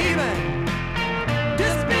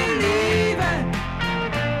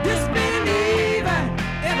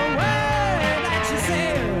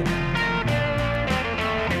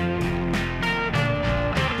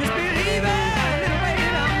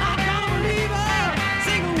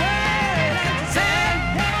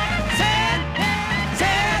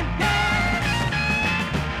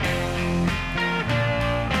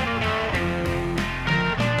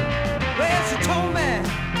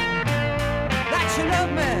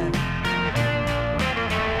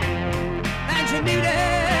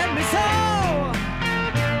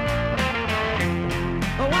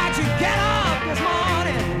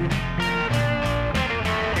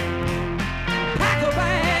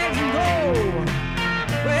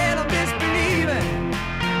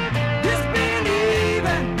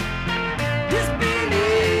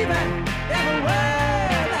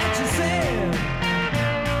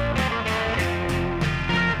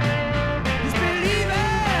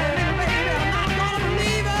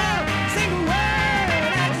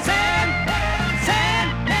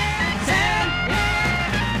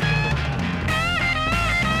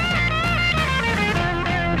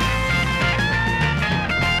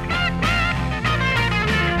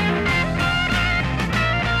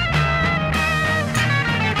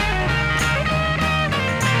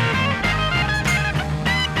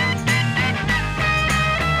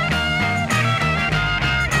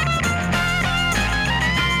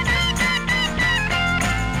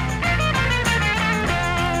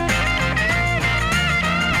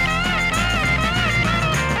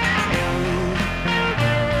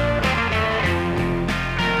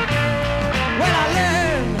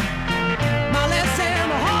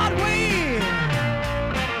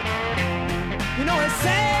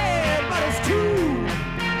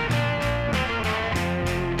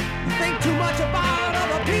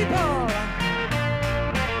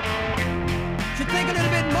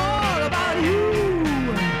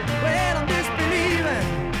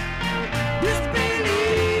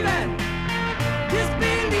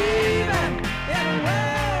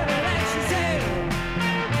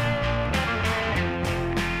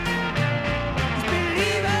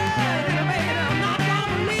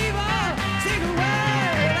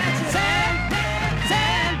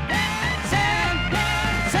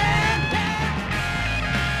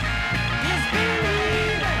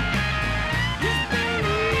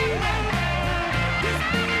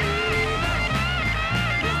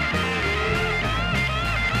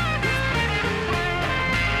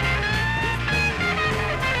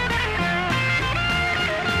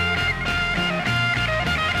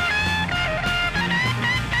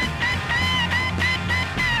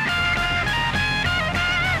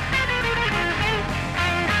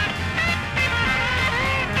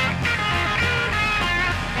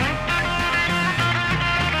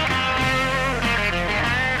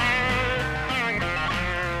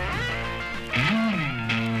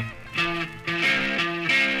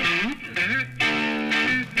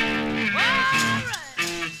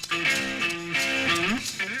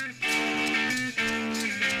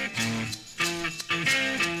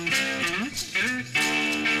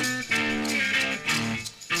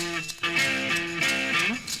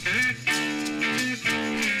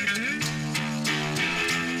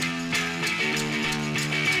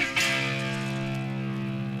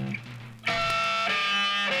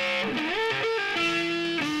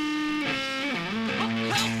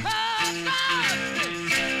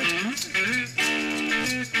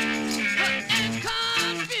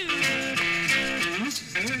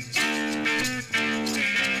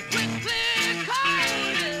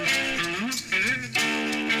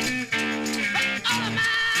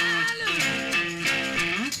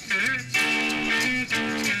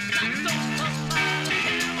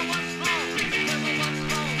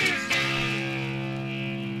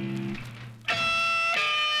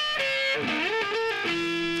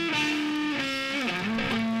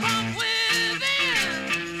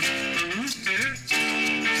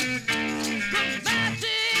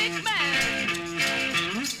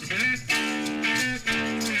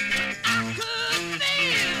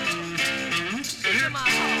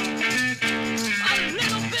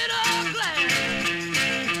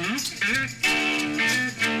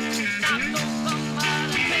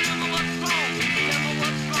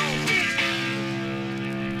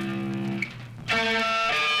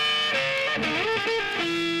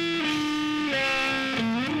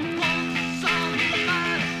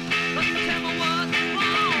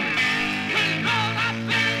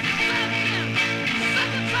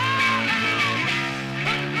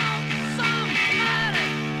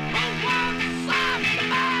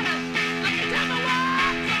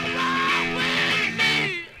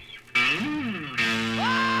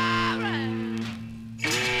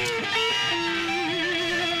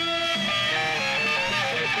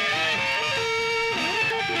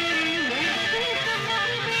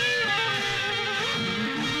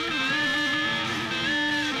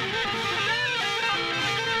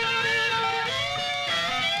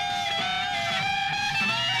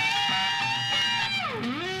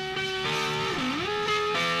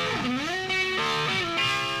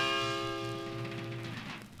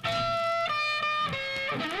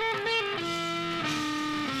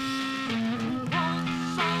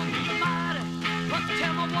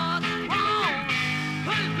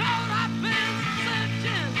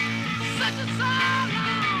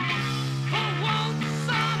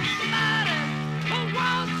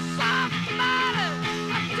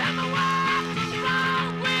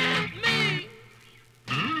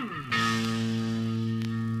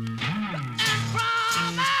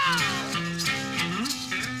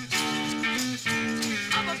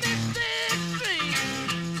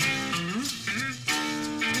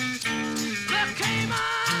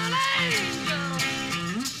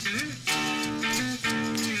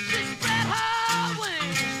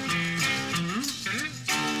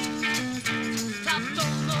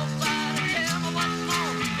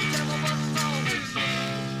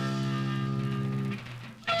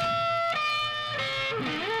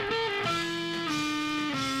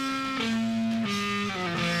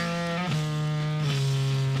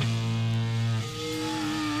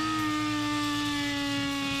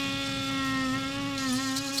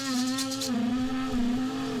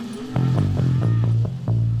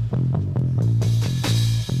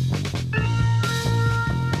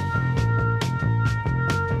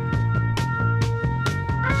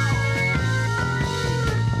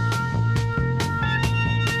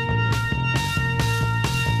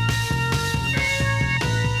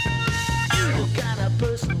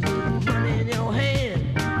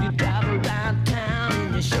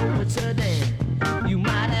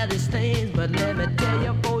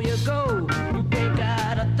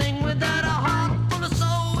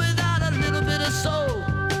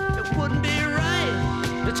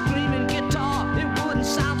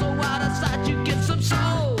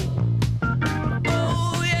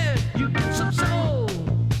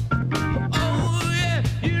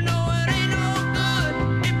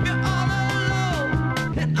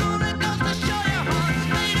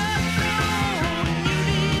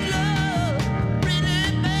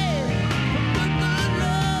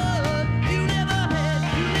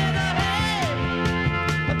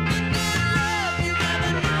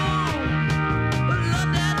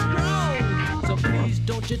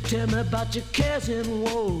 tell me about your cares and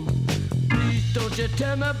woes. Please don't you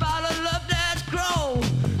tell me about a love that's grown.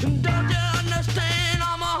 And don't you understand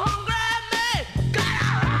I'm a hungry man, got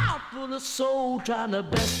a heart full of soul, trying the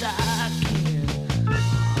best I can.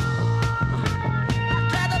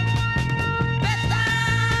 Try the best I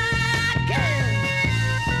can.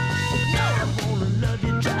 No, I wanna love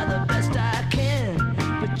you, try the best I can,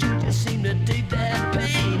 but you just seem to dig that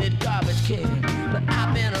pain in garbage can. But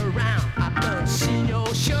I've been around, I've done seen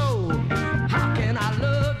your show. How can I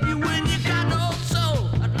love you when you got no soul?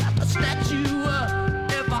 I'd like to snatch you up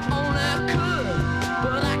if I only could,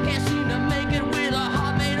 but I can't seem to make it with a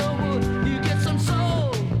heart made of wood. You get some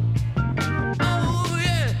soul, oh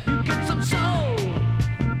yeah, you get some soul,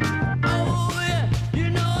 oh yeah. You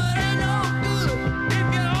know it ain't no good if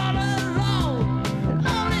you're all alone.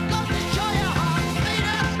 It only goes to show your heart's made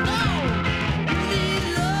of stone. You need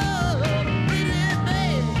love, really,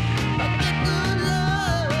 baby, a good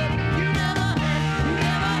love you never had, you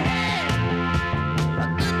never had. A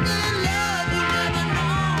good love you never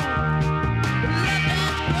known, love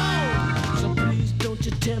that's grown. So please don't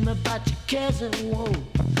you tell me about your cares and woes.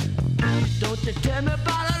 Please don't you tell me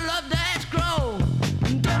about a love that's grown.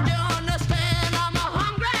 Don't you understand I'm a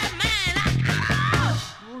hungry man, I got a heart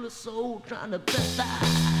full of soul, trying the best I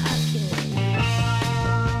can.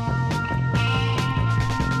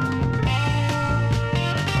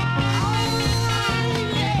 Oh,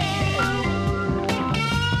 yeah.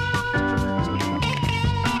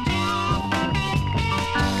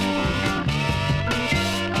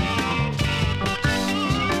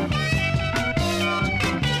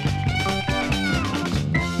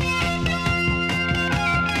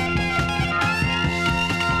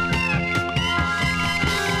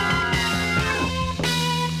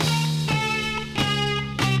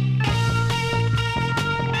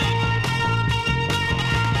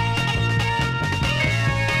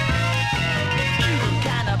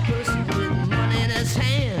 Kind of person with money in his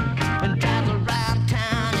hand and drives around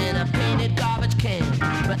town in a painted garbage can.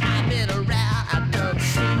 But I've been around, I've done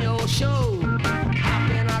seen your show. How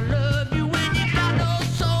can I love you when you got no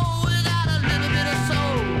soul? Without a little bit of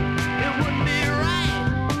soul, it wouldn't be right.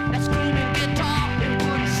 That screaming guitar, it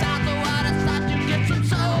wouldn't sound so out of sight. You get some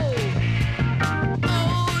soul,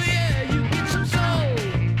 oh yeah, you get some soul.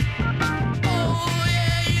 Oh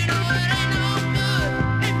yeah, you know it ain't no good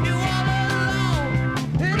if you all alone.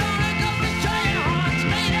 It only goes to show your heart's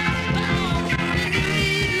made of stone. And you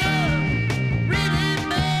need love, really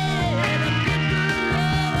bad, a good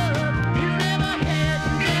love you never had,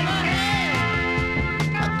 you never had.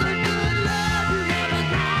 A good love you never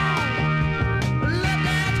known, love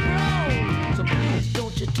that's grown. So please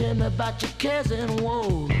don't you tell me about your cares and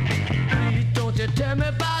woes. Please don't you tell me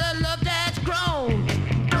about a love that's grown.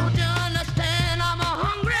 Don't you understand I'm a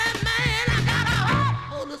hungry man, I got a heart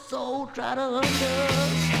full of soul, try to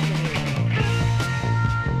understand.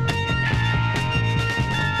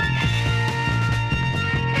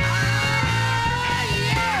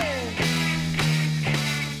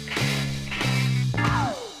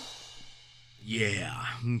 Yeah.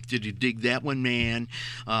 Did you dig that one, man?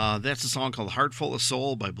 That's a song called Heart Full of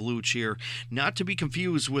Soul by Blue Cheer. Not to be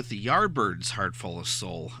confused with the Yardbirds' Heart Full of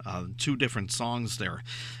Soul. Two different songs there.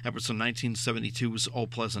 That was from 1972's Oh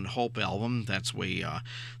Pleasant Hope album. That's way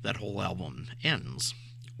that whole album ends.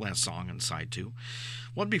 Last song on side 2.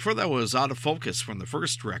 One before that was Out of Focus from the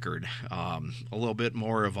first record. A little bit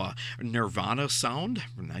more of a Nirvana sound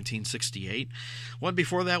from 1968. One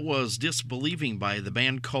before that was Disbelieving by the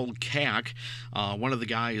band called CAC. One of the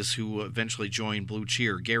guys who eventually joined Blue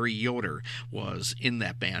Cheer, Gary Yoder, was in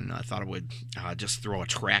that band. I thought I would just throw a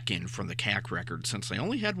track in from the CAC record since they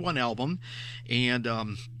only had one album. And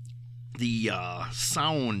the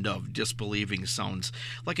sound of Disbelieving sounds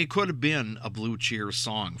like it could have been a Blue Cheer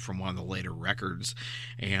song from one of the later records.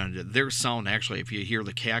 And their sound, actually, if you hear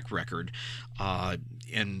the CAC record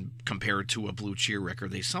and compared to a Blue Cheer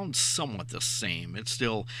record, they sound somewhat the same. It's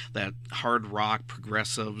still that hard rock,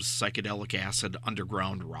 progressive, psychedelic acid,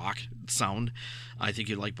 underground rock sound. I think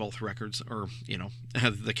you'd like both records, or, you know,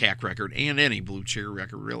 the CAC record and any Blue Cheer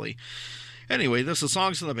record, really. Anyway, this is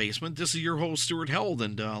Songs in the Basement. This is your host, Stuart Held,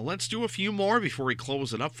 and let's do a few more before we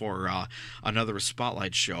close it up for another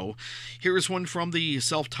Spotlight show. Here's one from the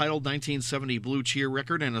self-titled 1970 Blue Cheer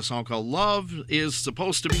record, and a song called Love Is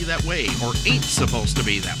Supposed to Be That Way, or Ain't Supposed to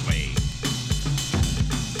Be That Way.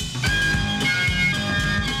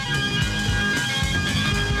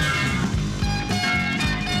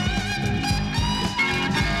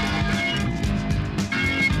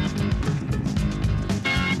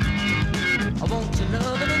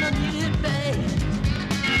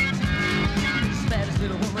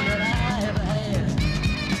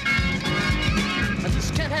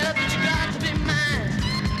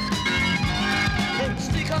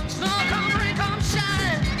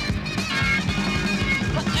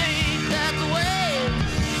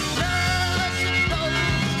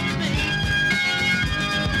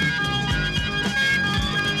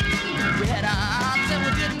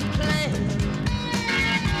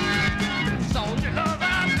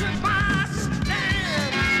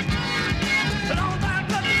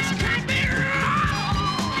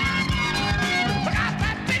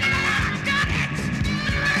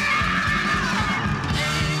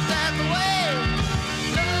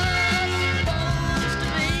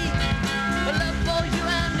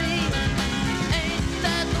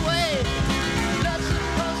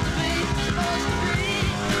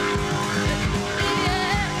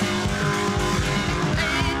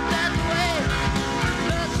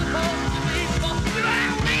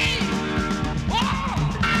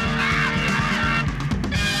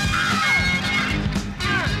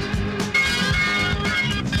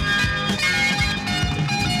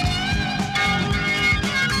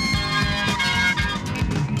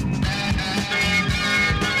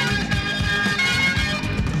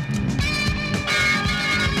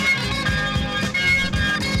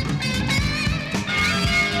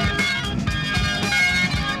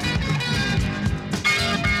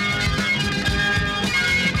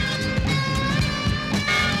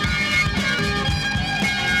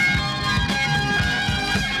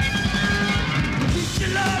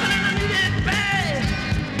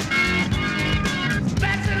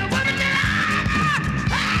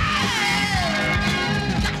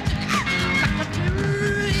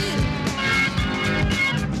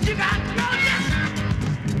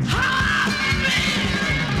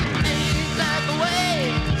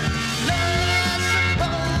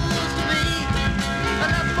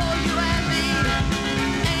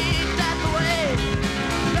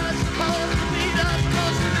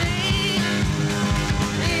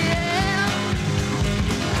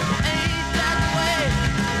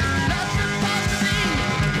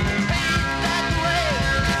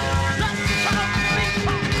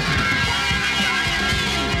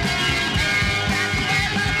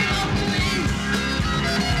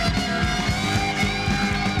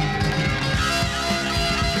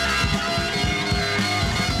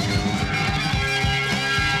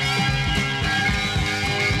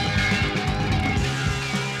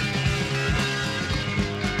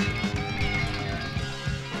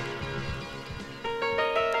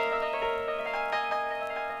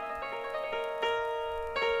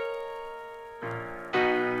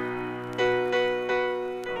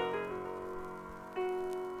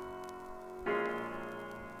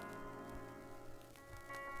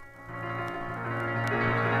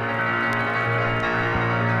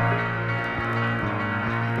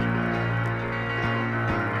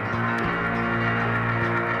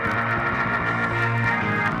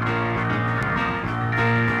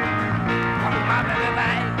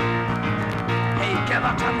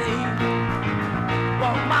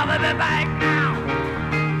 baby back now.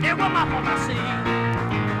 It was my fault, I see.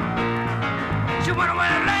 She went away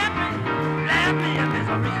and left me in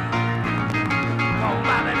misery. Oh,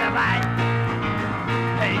 my baby back.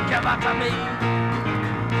 Hey, give her to me.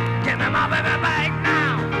 Give me my baby back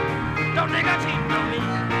now. Don't nigga cheat on me.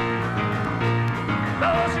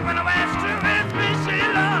 Oh, she went away and threw with me. She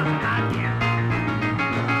loves not you.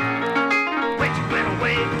 When she went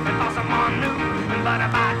away and found someone new, and but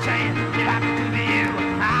by chance it happened to be you.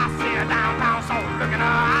 I see her downtown, so look in her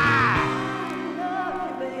eye.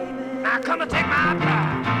 Now come and take my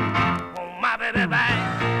pride. Oh, my baby back.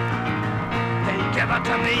 Hey, give her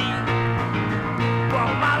to me. Oh,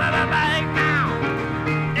 my baby back now.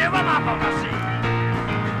 It was my fault, I see.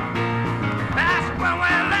 That's when we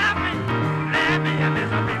left me in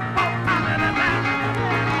misery. Oh, my baby back.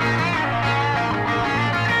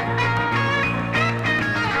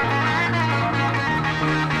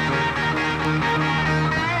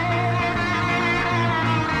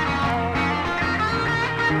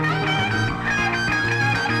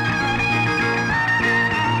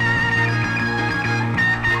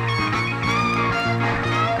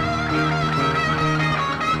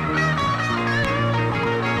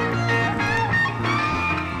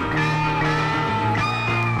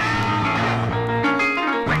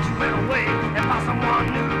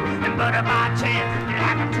 But by chance it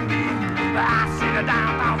happened to me. I seen her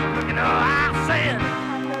downtown, so looking at her, I said,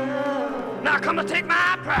 now come and take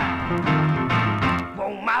my pride.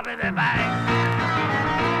 Oh, my baby back.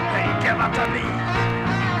 Hey, give her to me.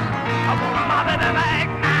 I want my baby back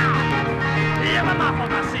now. Yeah, but my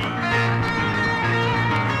fault, I see.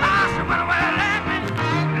 I said, when away,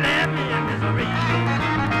 let me in misery.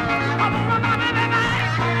 I want my baby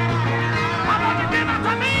back. I want you to give her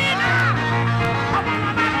to me now. I want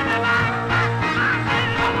my baby.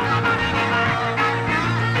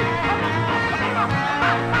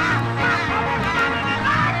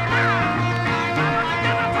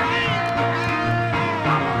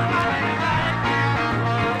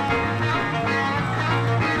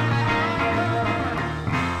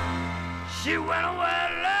 She went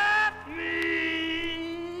away,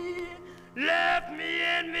 left me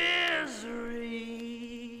in misery.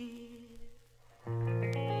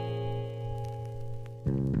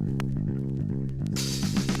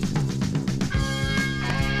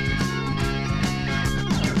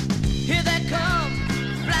 Here they come,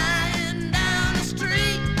 flying down the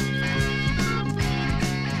street,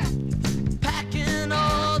 packing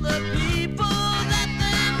all the people that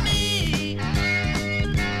they meet.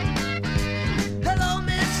 Hello,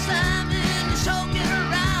 Miss Simon, you're joking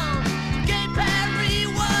around. Gay Perry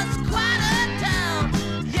was quite a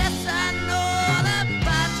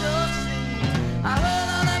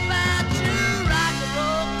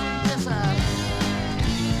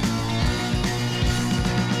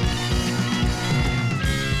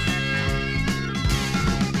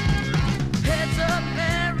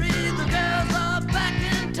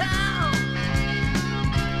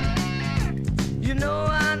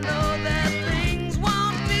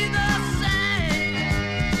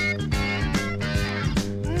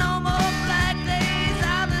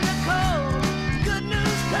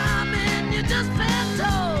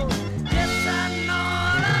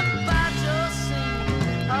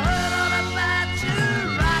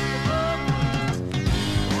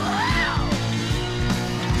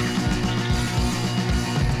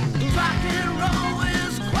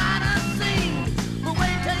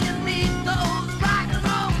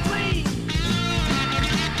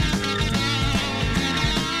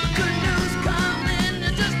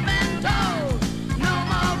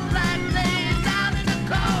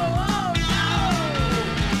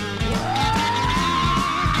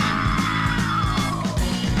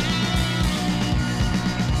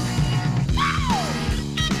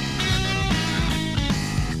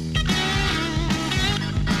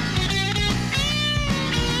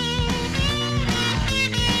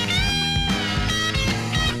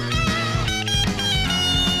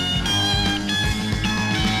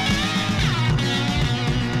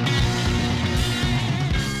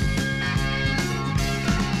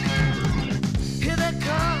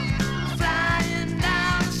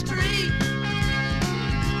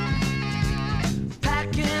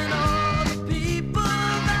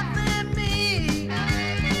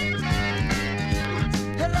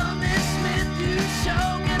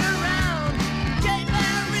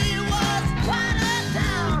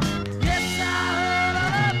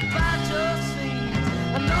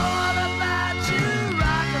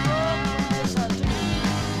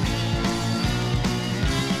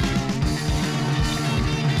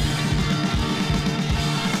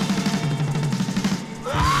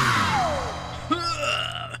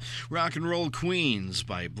Rock and Roll Queens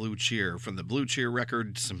by Blue Cheer from the Blue Cheer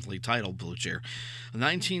record, simply titled Blue Cheer.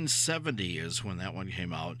 1970 is when that one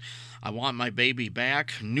came out. I Want My Baby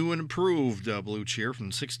Back, new and improved Blue Cheer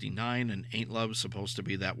from 69, and Ain't Love Supposed to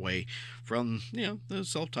Be That Way from, the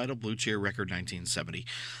self-titled Blue Cheer record, 1970.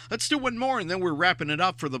 Let's do one more, and then we're wrapping it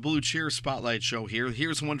up for the Blue Cheer Spotlight Show here.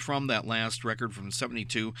 Here's one from that last record from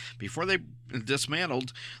 72, before they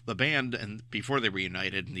dismantled the band and before they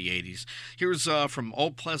reunited in the 80s. Here's from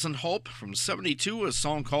Old Pleasant Hope from 72, a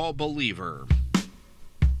song called Believer.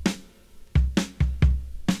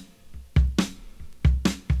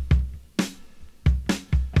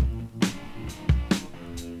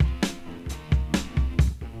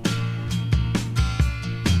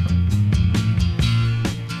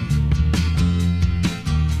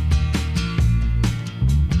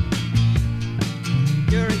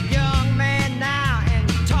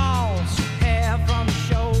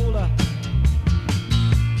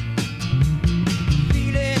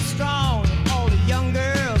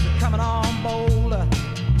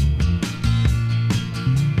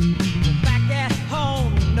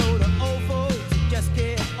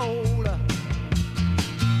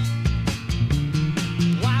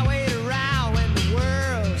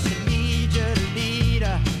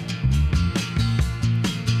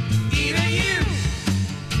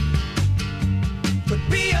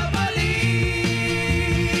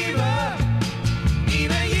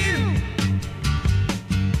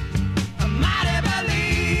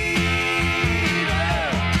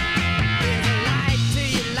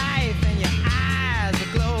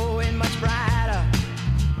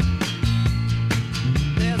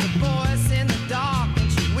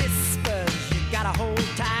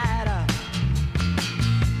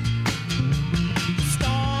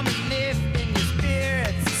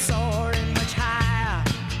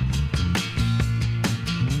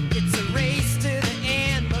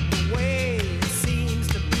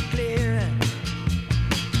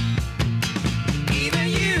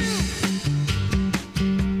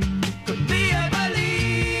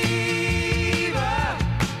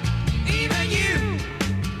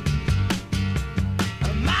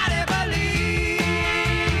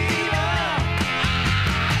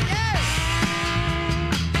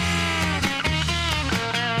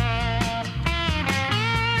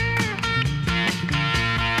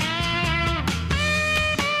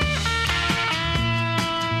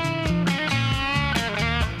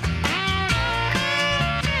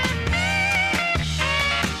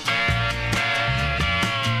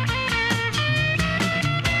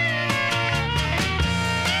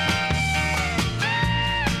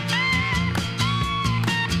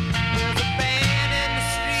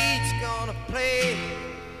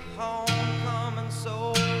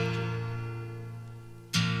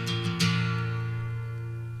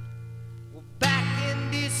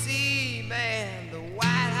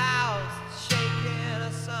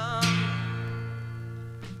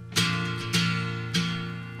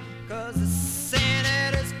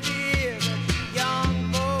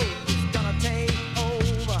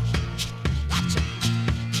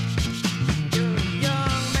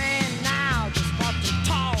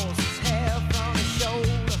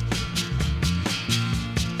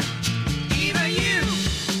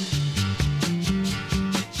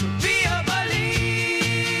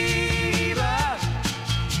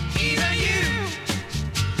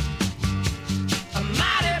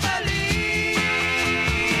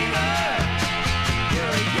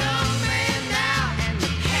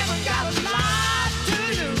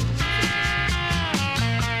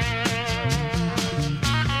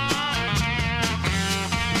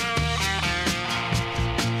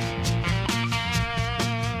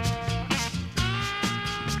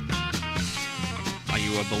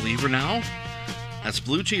 Believer now. That's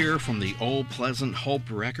Blue Cheer from the Old Pleasant Hope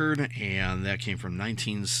record, and that came from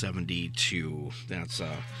 1972. That's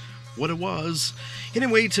what it was.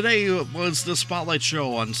 Anyway, today was the Spotlight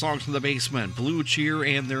Show on Songs from the Basement, Blue Cheer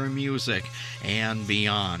and their music, and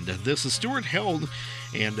beyond. This is Stuart Held,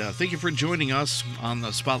 and thank you for joining us on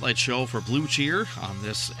the Spotlight Show for Blue Cheer on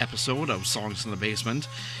this episode of Songs in the Basement,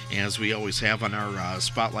 as we always have on our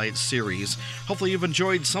Spotlight series. Hopefully you've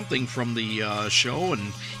enjoyed something from the show,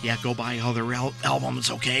 and go buy other albums,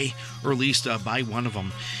 okay? Or at least buy one of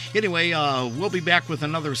them. Anyway, we'll be back with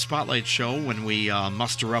another Spotlight Show when we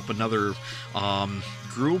muster up another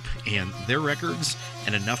group and their records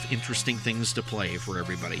and enough interesting things to play for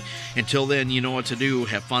everybody. Until then, you know what to do.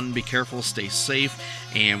 Have fun, be careful, stay safe,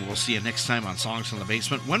 and we'll see you next time on Songs in the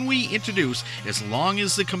Basement when we introduce, as long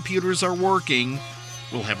as the computers are working,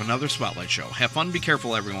 we'll have another Spotlight Show. Have fun, be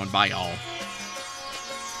careful, everyone. Bye, all.